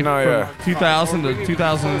 yeah, no, from yeah. 2000 to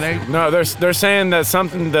 2008. No, they're saying that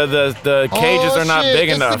something the cages are not shit, big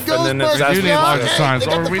it's the enough, and then it's Ghostbusters, that's You need y'all. larger Hey, signs,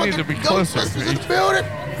 they got or the we need to fucking be closer. Ghostbusters in the building.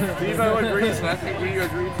 Steve-O agrees, and I think we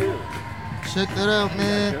agree too. Check that out,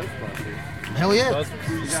 man. Hell yeah.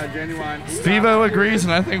 We got genuine. Steve-O agrees,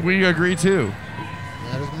 and I think we agree too.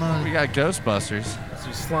 That is mine. We got Ghostbusters. See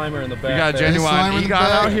Slimer in the back. We got there. Slimer genuine in the Egon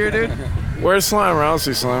back. out here, dude. Where's Slime? I don't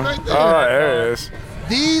see Slime. Right there. Oh, there it is.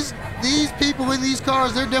 These people in these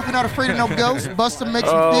cars, they're definitely not afraid of no ghosts. Buster makes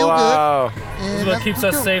them Oh feel wow. good. This And is what that's keeps pretty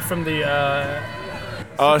us cool. safe from the.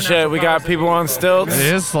 Oh shit, we got people on stilts.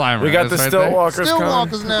 It is Slimer. We got the That's stilt right there. walkers Still coming.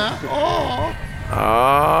 walkers now. Oh,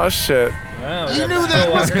 Oh shit. Wow, You we got knew the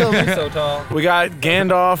that was Skywalker. coming. He's so tall. We got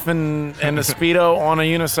Gandalf and a Speedo on a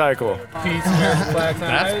unicycle. Pete's wearing black tie.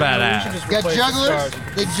 That's I- badass. we should just got replace the jugglers.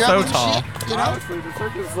 stars. They juggle tall. shit. You know. Honestly, the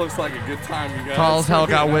circus looks like a good time, you guys. Tall as hell,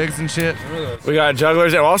 got wigs and shit. We got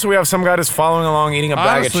jugglers. And also, we have some guy just following along eating a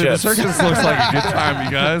bag Honestly, of the chips. circus looks like a good time,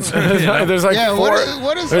 you guys. There's like Yeah. four.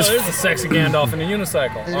 What is? There's- Oh, there's a sexy Gandalf in a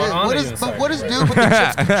unicycle. It On, is. on What a is? unicycle. But what is dude with the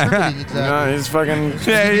chips contributing exactly? No, he's fucking.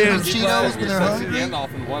 Yeah, he Give them is. Cheetos when they're Sexy hungry.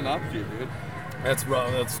 Gandalf and one up you, dude. That's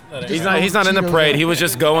wrong. He's not in the parade. He was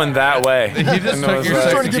just going that way. He just took your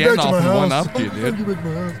second skin off and one up you, dude. We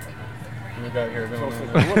got here going.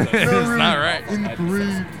 It's not right. In the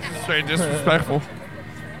parade. Straight disrespectful.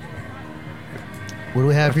 What do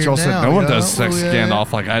we have here Joel now? said no one does What sex do we have?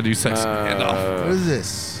 standoff like I do sex standoff. What is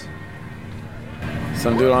this?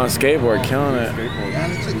 Some dude on a skateboard killing it.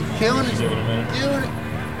 Killing it. Killing it.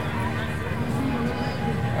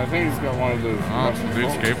 I think he's got one of those. Oh, some dude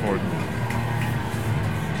skateboard.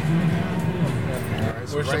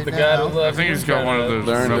 Worship the God who I loves think you. he's got one of those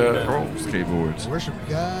Learn to- pro skateboards. Worship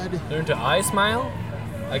God. Learn to eye smile?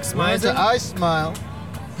 Like Learn smizing? to eye smile.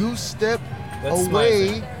 Goose step That's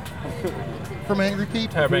away from angry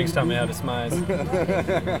people. Tyra Banks taught me how to smize.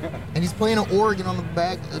 And he's playing an organ on the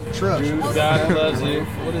back of the truck. God loves you.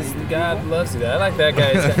 What is the God loves you? I like that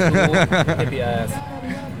guy. He's got cool hippie ass.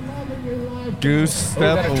 Goose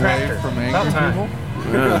step got a away tractor. from About angry time.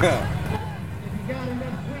 people. Yeah.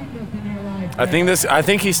 I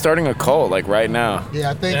think he's starting a cult like right now.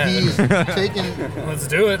 Yeah, I think he's taking. Let's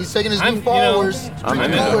do it. He's taking his new followers. I'm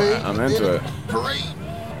into it. Parade.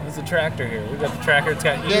 There's a tractor here. We got the tractor. It's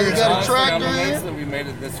got Yeah, ears. they got a I'm tractor amazed here. that we made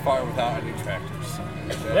it this far without any tractors.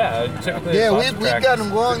 Yeah, typically. Yeah, it's lots of we got tractors.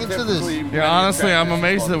 him long into this. Yeah, honestly, I'm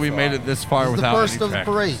amazed that we made it this far This is the without first any of the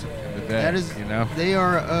tractors. parade. But That is, you know, they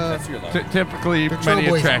are typically They're many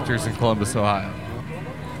trailblazers. tractors in Columbus, Ohio.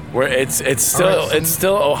 Where it's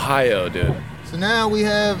still Ohio, dude. So now we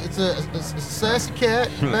have it's a sassy cat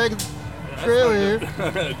back in the trail here.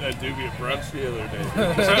 That dude be a brunch the other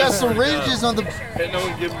day. She got some ridges on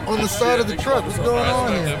the side of the truck. What's going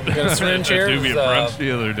on here? We got a syringe here. Dude, we It's, brunch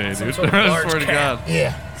the other day, some dude. sort of I large swear to cat. God.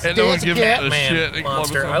 Yeah. And no one It's a gives a Catman shit in Columbus,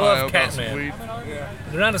 monster. I Ohio love about Catman. sweet.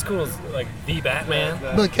 They're not as cool as like the Batman.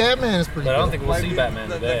 But Catman is pretty But I don't good. think we'll see Batman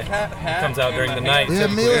today. He comes out during the night. We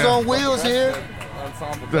have Meals on Wheels here.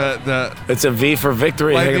 It's a V for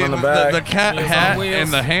victory Like hanging on the back. The cat Wheels on hat wheels.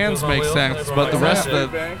 and the hands Wheels on make wheels. sense, Everyone but the likes rest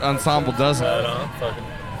of the ensemble doesn't. Right on. Fucking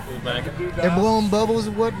food bank. They're blowing bubbles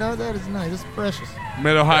and whatnot. That is nice. That's precious.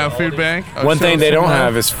 Mid-Ohio Food Bank. One thing they don't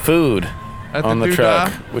have is food At on the the Doodah?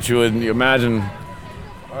 truck, which you would imagine.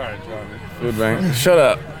 All right, Johnny. Food bank. Shut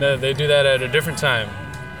up. No, they do that at a different time.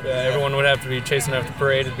 Everyone would have to be chasing after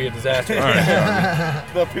parade. It'd be a disaster.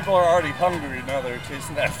 The people are already hungry now. They're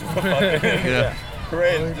chasing after the fucking Yeah.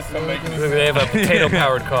 parade just to make it. They have a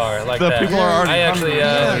potato-powered car like The that. people are already I actually,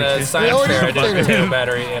 hungry. in a science fair, I did a potato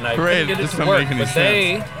battery, and I Parade couldn't get it just to don't work, make any but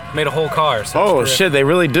they made a whole car. So Oh it's shit, they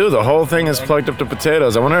really do. The whole thing is plugged up to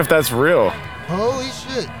potatoes. I wonder if that's real. Holy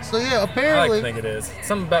shit. So yeah, I like to apparently. think it is.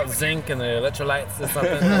 Something about zinc and the electrolytes or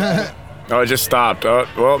something. Oh, it just stopped. Oh,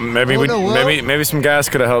 well, maybe Oh, no, well- maybe some gas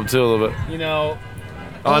could have helped too a little bit. You know,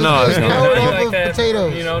 Oh no, I was Powered gonna. off like of that,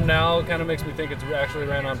 potatoes. you know, now kind of makes me think it's actually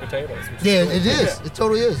ran on potatoes. which Yeah, cool. it is. It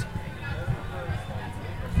totally is.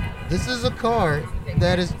 This is a car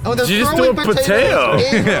that is. Oh, they're Did you just throwing do a potatoes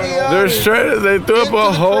potato? in the They're audience. straight. They threw up Into a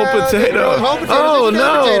the whole crowd. They're potato. throwing whole potatoes. Oh It's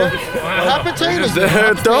not no! potato. Hot potatoes.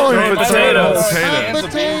 They're throwing potatoes. Hot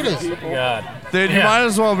potatoes. God. Dude, you Yeah. might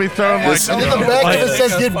as well be throwing like. And then the back of it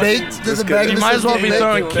says get baked. Then the back of You it might says as well get be baked.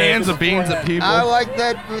 throwing cans of beans at people. I like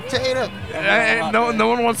that potato. No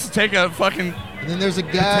one wants to take a fucking And then there's a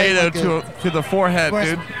guy. potato like to the forehead, Well,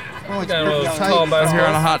 dude. like Got one of those tight tall I'm here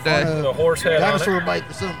on a bicycles. hot day. The horse head on dinosaur it. bike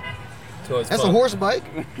or something. So it's That's a fun. horse bike.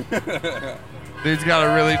 Dude's got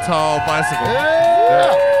a really tall bicycle.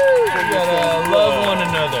 Yeah. You gotta love one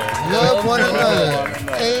another. Love one another.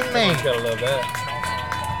 Amen. You gotta love that.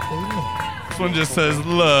 This one just says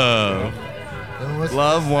love.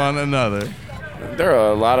 Love one another. There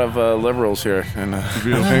are a lot of liberals here in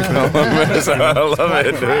Columbus. I love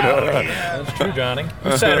it, dude. That's true, Johnny.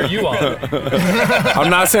 Whose side are you on? I'm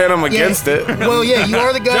not saying I'm against it. Well, yeah, you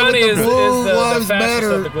are the guy Johnny with the is Blue the Lives fascist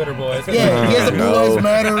Matter. of the Glitter Boys. Yeah, he has a Blue No. Lives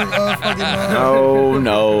Matter fucking.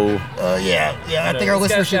 No. Yeah. I think our This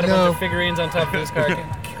listeners guy's should got a bunch know. of figurines on top of his car. I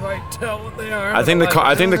can't quite tell what they are. I think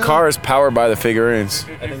the car is powered by the figurines.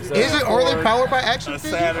 I think so. Is it? Are they powered by action A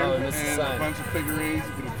figures? Saturn Oh, this is and Saturn. a bunch of figurines.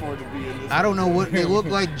 You can afford to be in this. I don't know what they look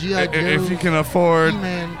like. G.I. Joe. If you can afford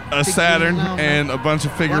He-Man, a figurines, Saturn I don't know. and a bunch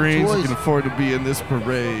of figurines, you toys. can afford to be in this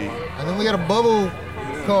parade. And then we got a bubble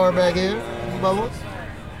car back here. Bubbles.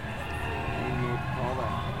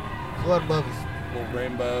 A lot of bubbles. Little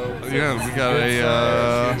rainbow. Yeah, we got a,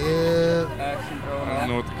 Yeah. Action going I don't on.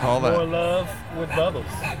 know what to call More that. love with bubbles.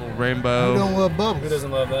 Who Rainbow don't love Who bubbles?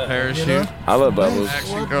 doesn't love that? parachute You know? I love bubbles.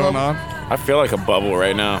 action going on. I feel like a bubble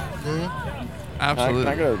right now. Yeah.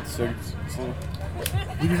 Absolutely.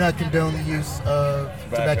 We do not condone the use of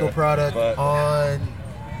tobacco product but- on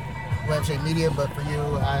Lampshade Media, but for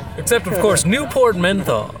you, Except, of course, Newport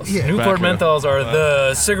Menthols. Yeah. Newport Menthols are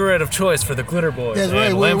the cigarette of choice for the Glitter Boys. That's right.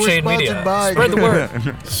 And We're Lampshade sponsored Media. by- Spread the word.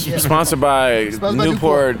 Yeah. Sponsored by Sponsored by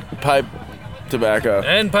Newport Pipe Tobacco.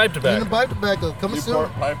 And pipe And tobacco. the pipe tobacco coming soon.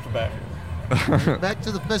 Pipe tobacco. Back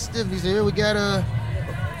to the festivities here. We got a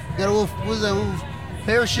little, what is that, little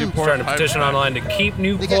parachute. Trying to petition online to keep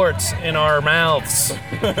Newports in our mouths.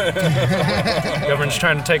 Government's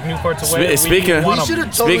trying to take Newports away.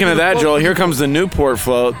 Speaking of that, Joel, here comes the Newport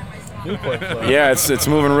float. Newport float. Yeah, it's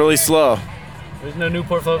moving really slow. There's no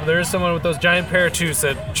Newport float, but there is someone with those giant parachutes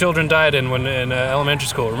that children died in when in elementary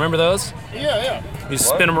school. Remember those? Yeah. You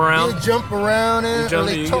spin them around. You jump around and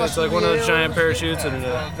It's like one of those giant parachutes. And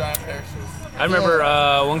I remember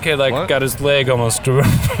one kid got his leg almost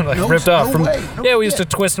ripped off. We used to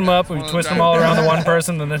twist him up. We twist them all around the one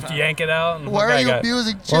person and then yank it out. And Why are you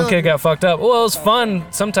abusing children? One kid got fucked up. Well, it was fun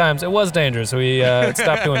sometimes. It was dangerous. So we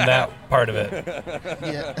stopped doing that part of it.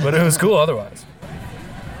 Yeah. But it was cool otherwise.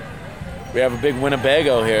 We have a big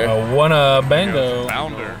Winnebago here. A Winnebago.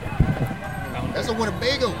 Founder. That's a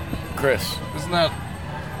Winnebago. Chris. Isn't that?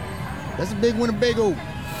 That's a big Winnebago.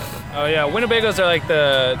 Oh yeah, Winnebagos are like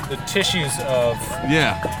the tissues of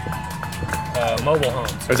mobile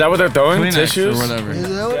homes. Is that what they're throwing? Kleenex Tissues? or whatever. Is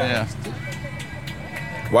that what Yeah.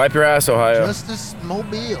 Wipe your ass, Ohio. Justice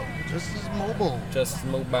Mobile. Justice Mobile. Justice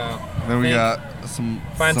Mobile. Then we got some.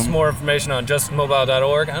 Find some more information on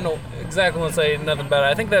justicemobile.org. I don't exactly want to say nothing about it.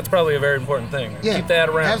 I think that's probably a very important thing. Yeah. Keep that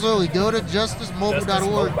around. Absolutely. Go to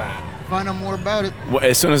justicemobile.org. Find out more about it. Well,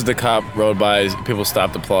 as soon as the cop rode by, people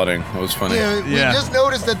stopped applauding. It was funny. Yeah, we just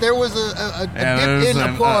noticed that there was a dip in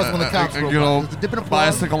applause when the cops rode by. There was a dip in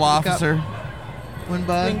applause. Bicycle officer. Went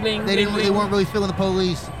by. Bling, bling, they bling, bling. weren't really feeling the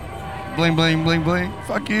police. Bling, bling, bling, bling.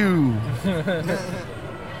 Fuck you.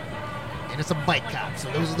 And it's a bike cop, so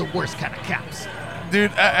those are the worst kind of cops.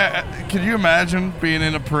 Dude, can you imagine being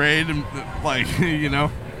in a parade and,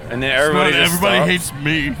 and then everybody hates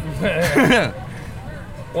me.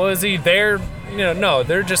 Well, is he there? No,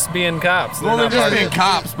 they're just being cops. Well, they're not just part of being it.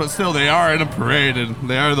 cops, but still, they are in a parade, and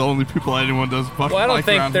they are the only people anyone does fucking Well, I don't like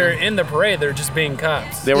think around they're here. in the parade. They're just being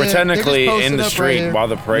cops. They were technically in the street while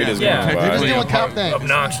the parade is going by. They're just doing cop things.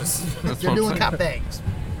 Obnoxious. They're doing cop things.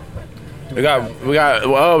 We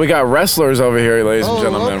got wrestlers over here, ladies and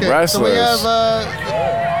gentlemen. Okay. Wrestlers. So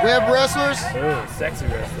we have wrestlers. Ooh, sexy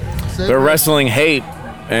wrestlers. They're wrestling hate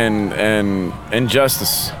and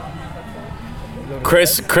injustice.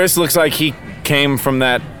 Chris looks like he came from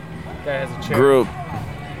that Guy has a chair. group.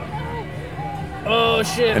 Oh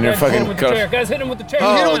shit! And you're Guys hit him fucking with the chair. Guys hit him with the chair.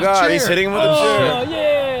 Oh god, he's hitting him with the chair. Oh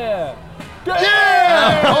yeah!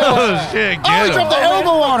 Yeah! Oh, shit, Oh, he dropped the elbow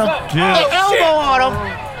on him. The elbow on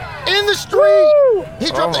him. In the street. He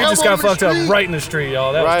dropped the He elbow just got in the fucked up street. right in the street,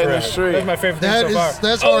 y'all. That was Right in the terrific. street. That's my favorite thing That so is- far.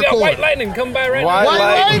 that's we got hardcore. White Lightning coming by right White now.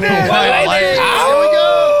 Lightning. White Lightning. Here we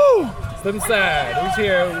go. Slip inside. Who's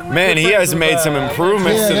here? Man, he has made some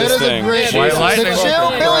improvements to that this is a thing. great White the Lightning.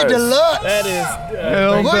 Chillbilly Deluxe. That is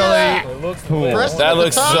Look at that. It looks Cool. cool. That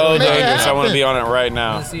looks Top, so make it dangerous. I want to happen. be on it right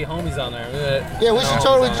now. I see homies on there. Look at that. Yeah, we should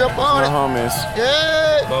totally jump on No it. homies.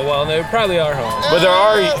 Yeah. But well, they probably are homies.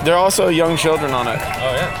 But there are also young children on it.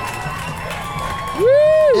 Oh yeah,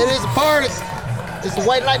 It is a party. It's the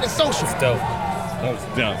White Lightning Social. it's dope. That was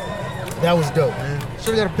dumb. That was dope, man.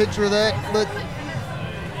 Should have got a picture of that, but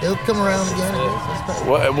it'll come around again.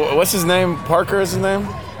 What's his name? Parker is his name?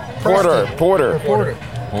 Porter.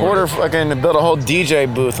 Porter fucking built a whole DJ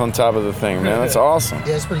booth on top of the thing, man. That's awesome.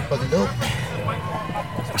 Yeah, it's pretty fucking dope.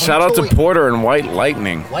 Shout out to Porter and White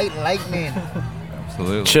Lightning. White Lightning.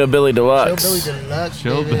 Absolutely. Chillbilly Deluxe. Chillbilly Deluxe.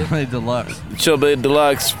 Chillbilly Deluxe. Chillbilly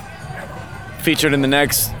Deluxe. Featured in the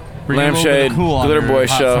next Bring a little bit Lampshade of cool on Glitter your Boy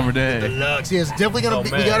hot show. Summer day. Deluxe. Yeah, it's definitely gonna Oh,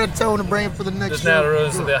 be. man. We gotta tell him to bring it for the next Just now, show.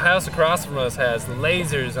 the house across from us has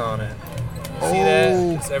lasers on it. You see Oh.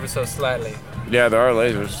 that? Just ever so slightly. Yeah, there are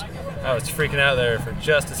lasers. I was freaking out there for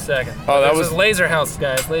just a second. Oh, that This was- is Laser House,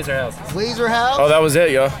 guys. Laser House. Laser House. Oh, that was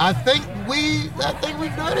it, yo. I think we've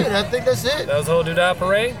done it. I think that's it. That was the whole doodah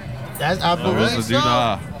parade. I That believe was a so.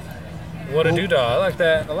 doodah. What a doodah! I like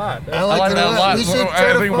that a lot. I like that a lot. We should I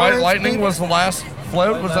try to think White find Lightning people. was the last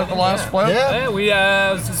float. Was that the last float? Yeah. Yeah, we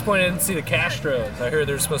was disappointed I didn't see the Castros. I heard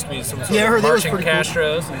there's supposed to be some sort Yeah, I of heard they was marching pretty cool.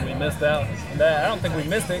 Castros, and we missed out on that. I don't think we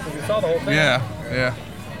missed it because we saw the whole thing. Yeah.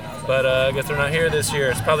 But I guess they're not here this year.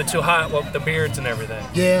 It's probably too hot with the beards and everything.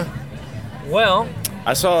 Yeah. Well,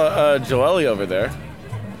 I saw Joelle over there.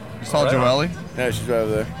 You saw Joelle? Yeah, she's right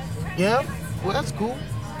over there. Yeah. Well, that's cool.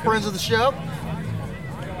 Friends of the show.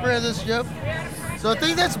 Friends of the show. So I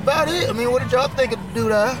think that's about it. I mean, what did y'all think of the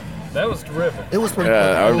doodah? That was terrific. It was pretty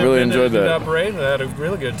Yeah, cool. I really enjoyed that. Parade, I had a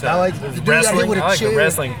really good time. I like There's the dude got hit wrestling. with a I like the chair.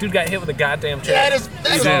 wrestling. Dude got hit with a goddamn chair. Yeah,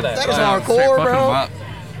 that is hardcore, bro.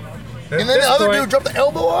 And then the other dude dropped the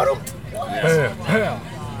elbow on him.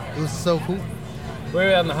 It was so cool. We were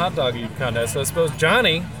having the hot dog eating contest. So I suppose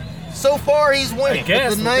Johnny. So far, he's winning. I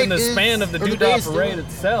guess the within night the span of the or the Doodah day is parade still-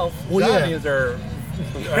 itself, Well, Johnny yeah. is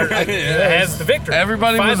has the victory.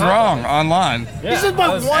 Everybody was 5 hot wrong dogs. online. Yeah, This is about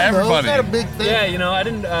I was- one, though. It's everybody. not a big thing. Yeah, you know, I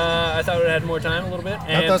didn't. I thought I had more time a little bit.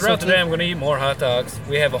 And thought so, throughout the day, too. I'm going to eat more hot dogs.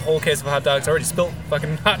 We have a whole case of hot dogs. I already spilled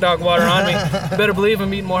fucking hot dog water on me. You better believe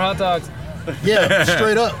I'm eating more hot dogs. Yeah,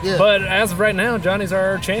 straight up. Yeah. But as of right now, Johnny's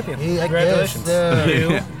our champion. I Congratulations. guess,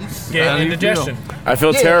 You How get do you indigestion. I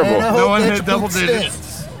feel Yeah, terrible. and I No hope one that hit your double food digits. stinks.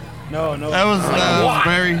 No. That was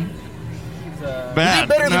very We bad. did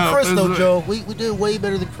better than No, Chris, it though, was- Joe. We did way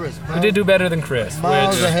better than Chris. We did do better than Chris.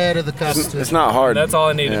 Miles which- ahead of the competition. It's not hard. That's all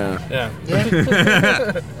I needed. Yeah.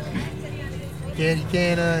 Yeah. You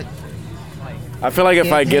can't. I feel like if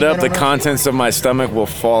Can't I get hang up, it the on us. contents of my stomach will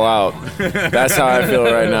fall out. That's how I feel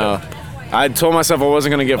right now. I told myself I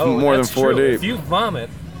wasn't going to get more than that's 4 true. deep. If you vomit,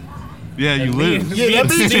 Yeah, you lose. Yeah, that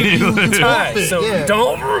means you tie. forfeit, So yeah.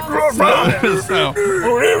 don't vomit. So,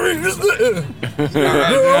 I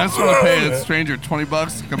just want to pay a stranger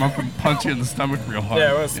 $20 to come up and punch you in the stomach real hard.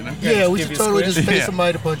 Yeah, it was- you know? Yeah, we Give should you a totally squish. just pay Yeah.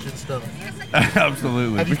 somebody to punch you in the stomach.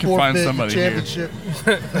 Absolutely. Have We you can find forfeit somebody your here. championship.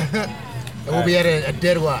 And we'll be at a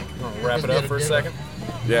deadlock. Wrap it up for a second.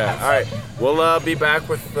 Yeah, all right. We'll be back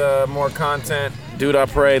with more content. Doodah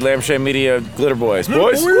Parade, Lampshade Media, Glitter Boys.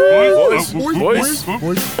 Boys! Boys!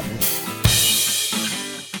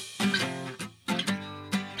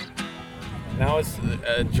 Now it's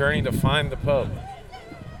a journey to find the Pope.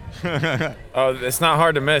 Oh, it's not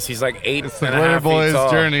hard to miss. He's like 8 It's the and a Glitter half feet Boys'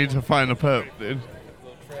 tall. journey to find a Pope, dude.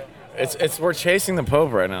 It's we're chasing the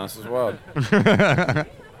Pope right now. This is wild.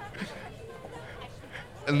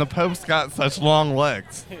 And the Pope's got such long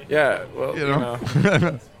legs. Yeah, well, You know?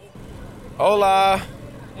 Hola.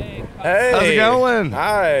 Hey. How's it going?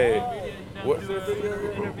 Hi.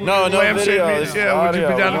 No Lampshade video. Media. This is Yeah, would you be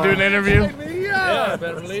audio. down to do an interview? Yeah,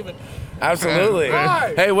 better believe it. Absolutely.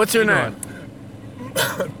 Hi. Hey, what's your name?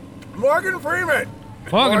 Morgan Freeman.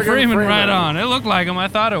 Morgan Freeman, right on. It looked like him. I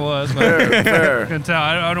thought it was, but Fair. I couldn't tell.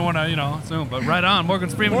 I don't want to, assume, but right on. Morgan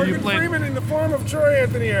Freeman, you Morgan played Freeman in the form of Troy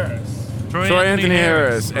Anthony Harris. Troy Anthony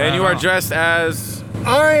Harris. And Right you are on. dressed as...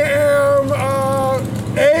 I am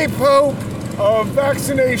a pope of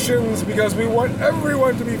vaccinations because we want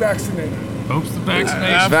everyone to be vaccinated. Hopes the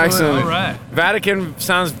vaccination. Vaccinated. All right. Vatican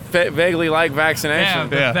sounds vaguely like Yeah, vaccination.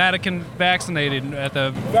 the Vatican vaccinated at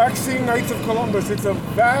the. Vaccine Knights of Columbus. It's a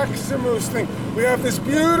Vaximus thing. We have this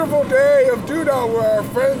beautiful day of Doodah where our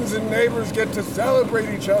friends and neighbors get to celebrate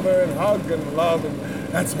each other and hug and love, and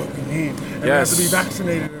that's what we need. And we have to be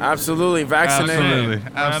vaccinated. Absolutely. Vaccinated.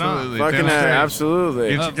 Absolutely. Fucking absolutely.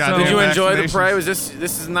 Get your so- goddamn Did you enjoy the vaccinations. parade?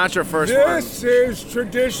 This is not your first one. This is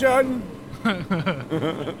tradition.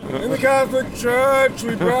 In the Catholic Church,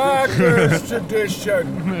 we practice tradition.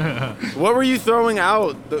 What were you throwing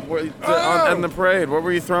out on the parade? What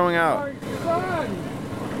were you throwing out?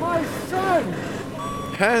 My son,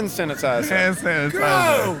 Hand sanitizer. Hand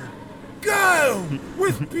sanitizer. go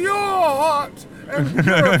with pure heart and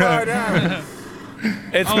purified hands.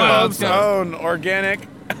 It's Oh, wow, Pope's okay. own organic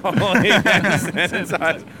holy hand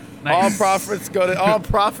sanitizer. Nice. All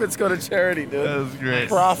profits go to charity, dude. That was great.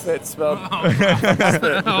 Profit spelled. All right.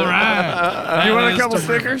 You want a That couple is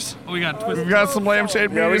stickers? We got twisted. We've got some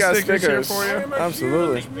Lampshade Media Yeah, we got stickers here stickers. for you.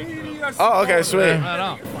 Absolutely. Oh, okay, sweet. Right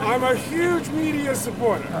on. I'm a huge media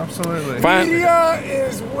supporter. Absolutely. Fine. Media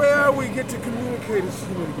is where we get to communicate as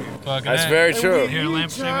human beings. Fucking That's A. very And true. we Here, each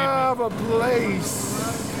Lampshade Media. have a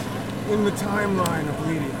place in the timeline of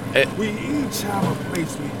media. We each have a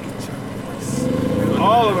place. We each have a voice. And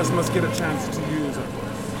all of us must get a chance to use our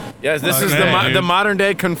voice. Yes, this is Okay. the modern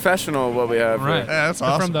day confessional of what we have. Right. Yeah, that's From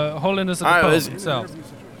awesome. the holiness of the All right, Pope let's- himself.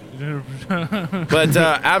 But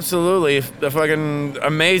absolutely, the fucking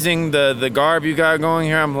amazing the garb you got going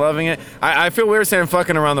here. I'm loving it. I feel weird saying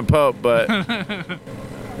fucking around the Pope, but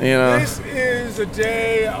you know. This is a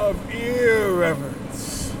day of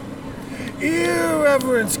irreverence.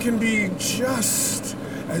 Irreverence can be just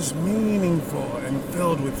as meaningful and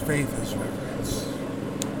filled with faith as reverence.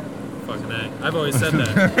 Fucking A. I've always said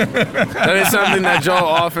that. That is something that Joel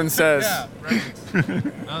often says. Yeah,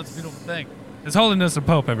 right. No, it's a beautiful thing. His Holiness the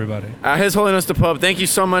Pope, everybody. His Holiness the Pope, thank you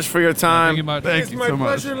so much for your time. Thank you much. Thank It's you my so much.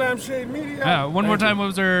 pleasure, Lampshade Media. Yeah, one more time, what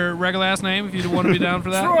was her regular last name if you want to be down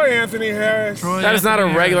for that? Troy Anthony Harris. Troy That is not a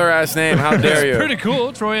Anthony regular ass name. How dare you? Pretty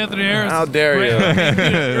cool, Troy Anthony Harris. How dare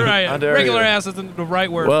you? You're right. How dare Regular you? ass isn't the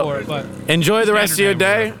right word Well, for it, but Enjoy the rest of your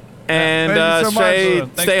day, and Thank you so stay much.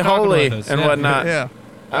 stay holy about this. and Yeah. whatnot. Yeah.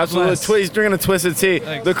 Absolutely. bless. He's drinking a Twisted Tea.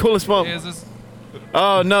 Thanks. The coolest smoke. Is this-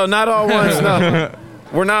 Oh no, not all once. No,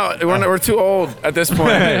 we're too old at this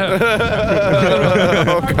point. Oh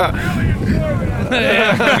god.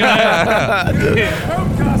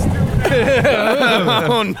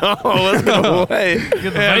 Oh no, let's go away.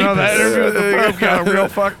 that interview with the Pope got real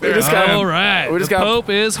fucked there. All right. we just the got- Pope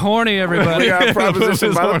is horny, everybody. We got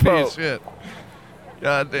proposition by the Pope. Shit.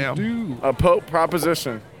 God damn. A Pope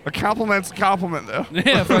proposition. A compliment's a compliment, though.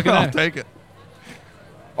 Yeah, fucking I'll A. take it.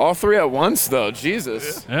 All three at once, though.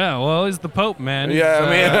 Jesus. Yeah, well, he's the Pope, man. Yeah,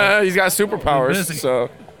 I mean, he's got superpowers. busy. So,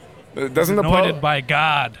 doesn't the anointed Pope? by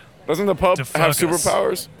God. Doesn't the Pope to have fuck us.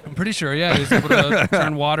 superpowers? I'm pretty sure, yeah. He's able to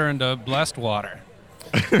turn water into blessed water.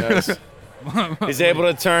 Yes. He's able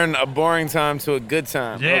to turn a boring time to a good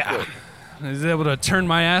time. real Yeah. quick. He's able to turn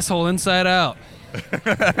my asshole inside out.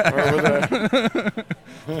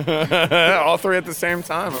 All three at the same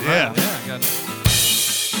time. Yeah. I got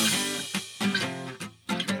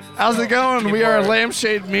How's it going? We are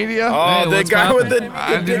Lampshade Media. Oh, the guy with the.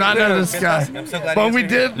 I did not know this guy. I'm so glad But you we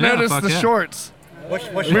asked me. did notice the shorts. What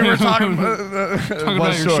We were talking talking what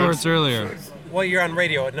about your shorts earlier. Well, you're on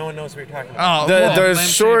radio. No one knows what you're talking about. Oh, There's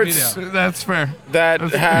Lampshade shorts Media. that's fair. that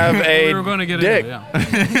have a We were going to get dick into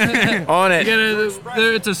it, yeah. on it. Get it,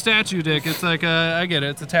 it's a statue dick. It's like, I get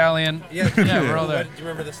it. It's Italian. Yeah, we're all there. Do you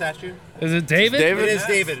remember the statue? Is it David? David? It is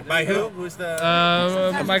David. By who? Who's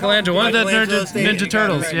the? Michelangelo. One of the Michelangelo Ninja David.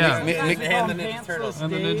 Turtles, Right. yeah. And the Ninja Turtles.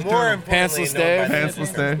 And the Ninja More Turtles. importantly, Pantsless known Dave. by the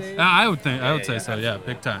Pantsless Ninja Dave. I would say so, yeah,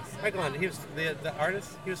 big time. Michelangelo, he was the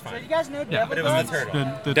artist. He was fine. You guys know Yeah. But it was the turtle.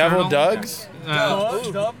 The Devil turtle. Doug's?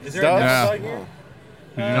 Is there Doves? a Yeah. dog here?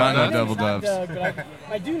 We do not know Devil Doves.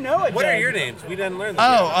 I do know it. What are your names? We didn't learn this.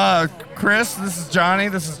 Oh, Chris, this is Johnny,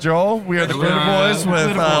 this is Joel. We are the Glitter Boys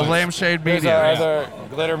with Lampshade There's our Media. other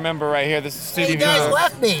glitter member right here. This is Hey, Stevie you guys Jones.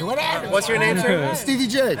 left me. What happened? What's your name, sir? Stevie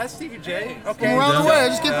J. That's Stevie J. From Okay. around the way. I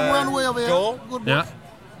just came from around the way over here. Joel? Yeah.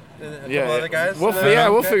 And a couple Yeah, other guys.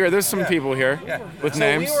 we'll figure. There's some people here with so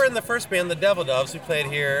names. we were in the first band, the Devil Doves, who played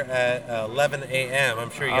here at 11 a.m.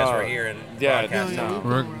 I'm sure you guys were here in broadcast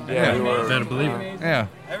time. Yeah, we were. Better believe it. Yeah.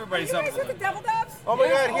 Everybody's up. the Devil Doves? Oh my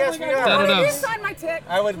God! Yes, we are. Devil You Doves. signed my tick.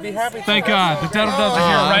 I would be happy to. Thank God. The Devil Doves are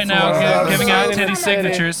here right now giving out titty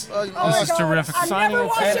signatures. This is terrific.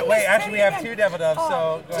 And wait, actually, we have two Devil Doves.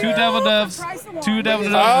 So Two Devil Doves. Two Devil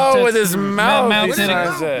Doves. Oh, with tits. his mouth, he titty.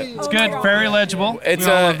 signs it. It's good. Very legible. It's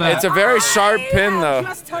We all love that. a very sharp pin though.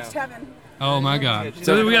 Just touched heaven. Oh my God.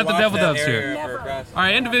 So we got the Devil Doves here. Never. All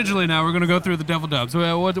right, individually now we're gonna go through the Devil Doves.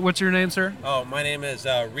 What's your name, sir? Oh, my name is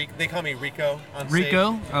Rico. They call me Rico. On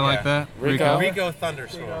Rico. stage. I like that. Rico. Rico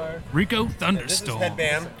Thunderstorm. Rico This is Thunderstorm.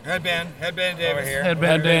 Headband Davis over here.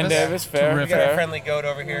 Headband Davis, fair. We got a friendly goat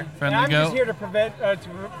over here. Friendly I'm just goat. here to prevent.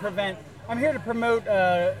 I'm here to promote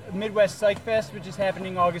Midwest Psych Fest, which is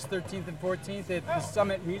happening August 13th and 14th at the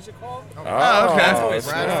Summit Music Hall. Oh, okay. It's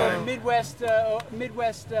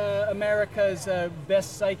Midwest America's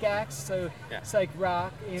best psych acts, so psych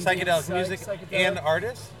rock, ambient Psychedelic psych, music and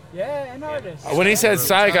artists. Yeah, and artists. When he said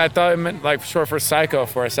psych, I thought it meant like short for psycho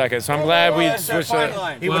for a second. So I'm glad we switched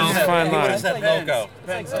it. He would have said loco.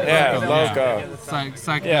 Yeah, loco.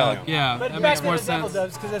 Psychedelic. Yeah, But that back makes to more the Devil sense.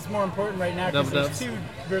 Doves, because that's more important right now, because Devil there's Doves. 2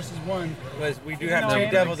 versus 1. Because we do have two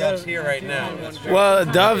Devil Doves here right now. Well,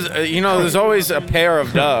 doves. There's always a pair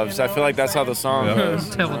of doves. I feel like that's how the song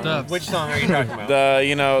goes. Devil Doves. Which song are you talking about?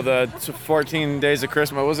 The 14 Days of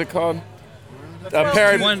Christmas. What was it called? A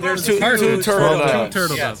pair of There's two turtle doves. Two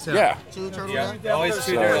turtle doves. Yeah. Yeah. Always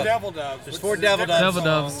two Devil Doves. There's 4 Devil Doves. Devil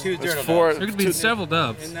Doves. 2 There's turtle four- doves. There could be several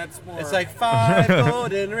doves. It's like 5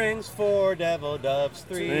 golden rings, 4 Devil Doves,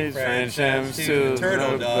 3 French hens, 2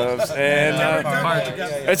 turtle doves, and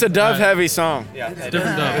it's a dove heavy song. Yeah,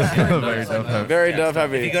 Different doves. Very dove heavy. Very dove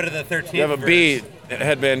If you heavy. go to the 13th You have a verse, beat.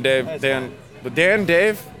 Headband Dave. Dan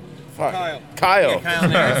Dave. Fuck. Kyle. Kyle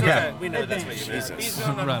Nares, yeah, we know that's what you meant. He's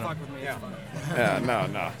Right. Yeah.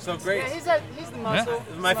 No. So great. He's the muscle.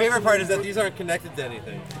 My favorite part is that these aren't connected to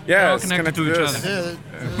anything. Yeah, all it's connected to connected each this. other.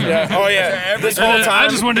 Yeah. Oh yeah. This whole I time.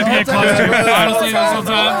 just wanted to get close to it. Honestly, this whole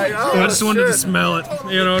time. I just wanted to smell it.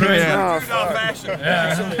 You know what I mean? Yeah.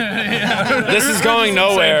 This is going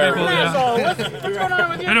nowhere. People, yeah. What's going on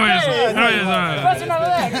with you? Anyways, What's another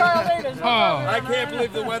that? Carl Davis. Oh. I can't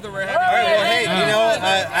believe the weather we're All right, well, hey, having. you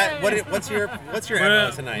know, what What's your We're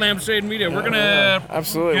MO tonight? Lampshade Media. We're gonna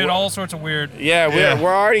absolutely get all sorts of weird. Yeah,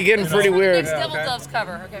 we're already getting pretty weird. Next Devil Doves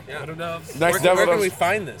cover. Okay. Devil Doves. Next Where Devil can Doves. we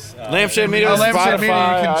find this? Lampshade Media on Lampshade Media,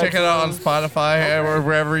 Spotify. you can check it out on Spotify or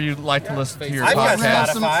wherever you like to listen to your I've got podcast.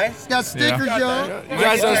 Spotify. Got stickers, y'all. You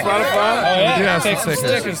guys on Spotify? Oh yeah, Yeah, take some some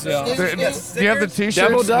stickers. stickers, Do you have the t-shirts?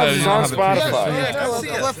 Devil Doves No, is you don't on have the t-shirts.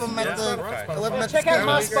 Spotify. I left them at the Check out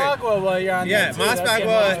Mas Bagua while you're on Yeah, there. too. Mas That's good.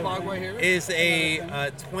 Bagua is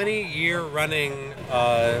a 20-year running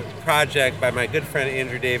project by my good friend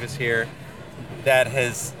Andrew Davis here that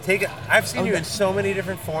has taken. I've seen you in so many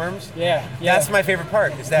different forms. Yeah. That's my favorite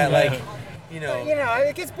part. Is that You know,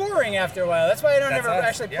 it gets boring after a while. That's why I don't That's ever us,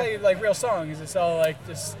 actually play like real songs. It's all like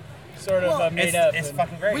just sort of made up. It's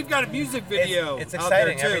fucking great. We've got a music video. It's out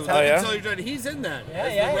exciting there, too. every time. Oh, yeah? Until you're done. He's in that. Yeah,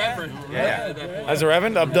 as yeah, the yeah. Reverend. Yeah. As a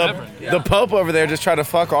Reverend, the Pope over there just tried to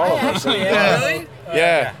fuck all of us. Actually, Really?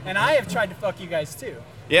 Yeah. And I have tried to fuck you guys too.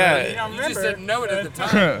 Yeah. You don't You just remember. didn't know it at the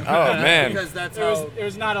time. Oh man. Because that's It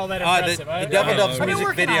was not all that The impressive. Devil Doves I've been music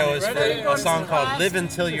working video on it, is right? for I've been a going to song some called class, "Live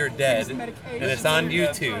Until You're Dead," and it's on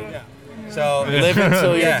YouTube. So Live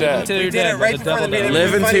until you're dead. We did it right before the meeting.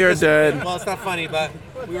 Live It was until funny you're 'cause- dead. Well, it's not funny, but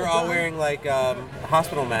we were all wearing like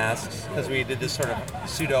hospital masks because we did this sort of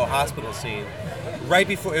pseudo hospital scene. Right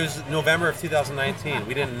before, it was November of 2019.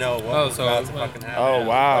 We didn't know what was about to fucking happen. Oh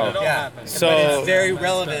wow. Yeah. So but it's very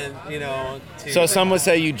relevant, to. So some would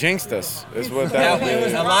say you jinxed us. Is what that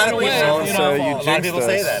is. A lot of people, So you a lot of jinxed people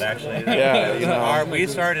say us. that actually. Yeah, you know. We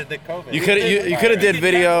started the COVID. You could have did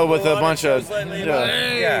video with a bunch of.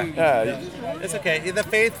 Yeah. It's okay. The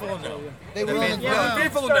faithful know. They were on the Yeah, the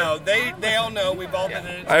people know. They all know. We've all been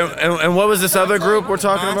in it. And what was this other group we're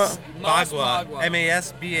talking about? Bagua.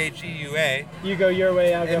 MASBAGUA. You go your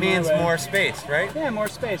way, I'll go It means my way. more space, right? Yeah, more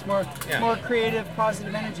space, more creative,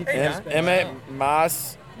 positive energy.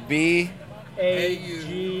 Mas B.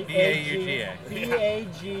 B-A-U-G-A.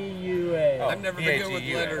 B-A-G-U-A. I've never been good with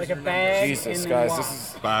letters. Like a bag. Jesus, and guys, then this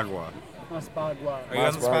is Bagua. Mas Bagua. Are you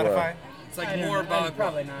on Spotify? It's like more Bagua.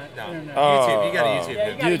 Probably not. No. I don't know. YouTube. You got a YouTube. Yeah,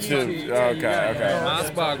 you got YouTube. Yeah, you got Okay. Mas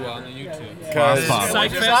Bagua on the YouTube. Because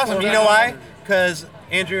It's awesome. You know why? Because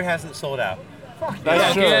Andrew hasn't sold out.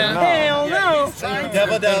 that's true. No. Hell no.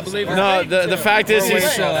 Devil Doves. No, the fact is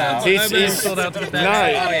he's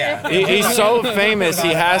so famous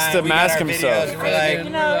he has to mask himself.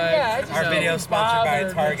 Our video sponsored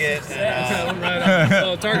by Target.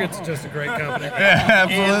 Oh, Target's just a great company. Yeah,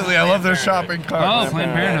 absolutely. I love their shopping cart. Oh,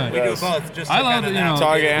 Planned Parenthood. We do both. Just I love that,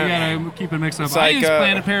 Target. you gotta keep it mixed up. It's I like, use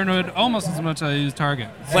Planned Parenthood almost as much as I use Target.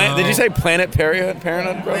 Did you say Planet Parenthood,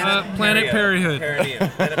 bro? Planet Parenthood. Perineum.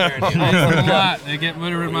 A lot. They get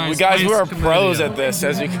rid of my Guys, we space are committee. pros at this,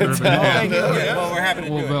 as you can tell. Well, we're happy to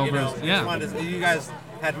do it. Well, You know, yeah. just wanted to- you guys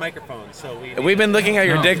had microphones, so We've been looking at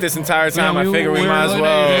your dick this entire time. I figure we might as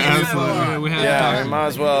well. Absolutely. We had to Yeah, talk. we might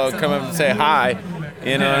as well come up and say hi.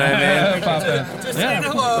 You know what I mean? Just saying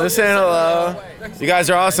hello. Just saying hello. You guys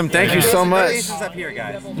are awesome. Thank you so much. Congratulations up here,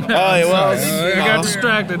 guys. Oh, yeah, well. I got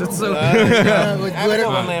distracted. It's so.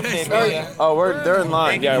 They're in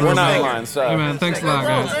line. Yeah, we're not in line. So. Hey, man, thanks a lot,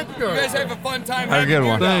 guys. You guys have a fun time. Have a good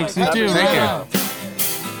one. Thanks. You too. Thank you.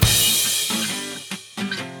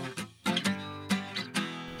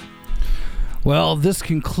 Well, this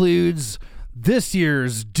concludes this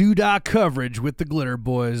year's Doodah coverage with the Glitter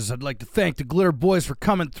Boys. I'd like to thank the Glitter Boys for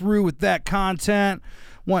coming through with that content.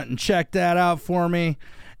 Went and checked that out for me,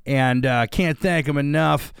 and can't thank them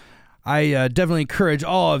enough. I definitely encourage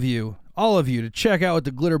all of you to check out what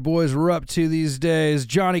the Glitter Boys were up to these days.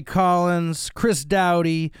 Johnny Collins, Chris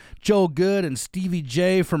Dowdy, Joel Good, and Stevie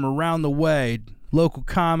J from around the way. Local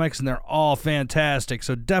comics, and they're all fantastic.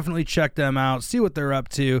 So definitely check them out. See what they're up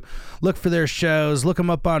to. Look for their shows. Look them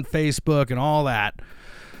up on Facebook and all that.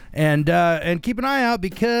 And keep an eye out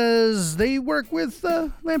because they work with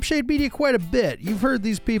Lampshade Media quite a bit. You've heard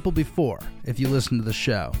these people before if you listen to the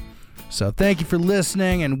show. So thank you for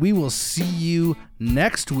listening, and we will see you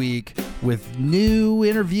next week with new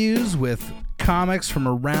interviews with comics from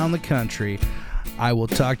around the country. I will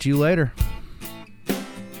talk to you later.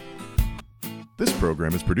 This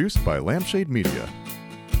program is produced by Lampshade Media.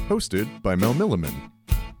 Hosted by Mel Milliman.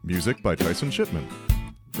 Music by Tyson Shipman.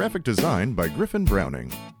 Graphic design by Griffin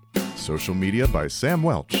Browning. Social media by Sam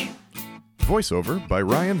Welch. Voiceover by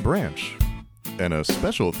Ryan Branch. And a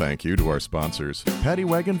special thank you to our sponsors, Paddy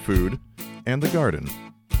Wagon Food and The Garden.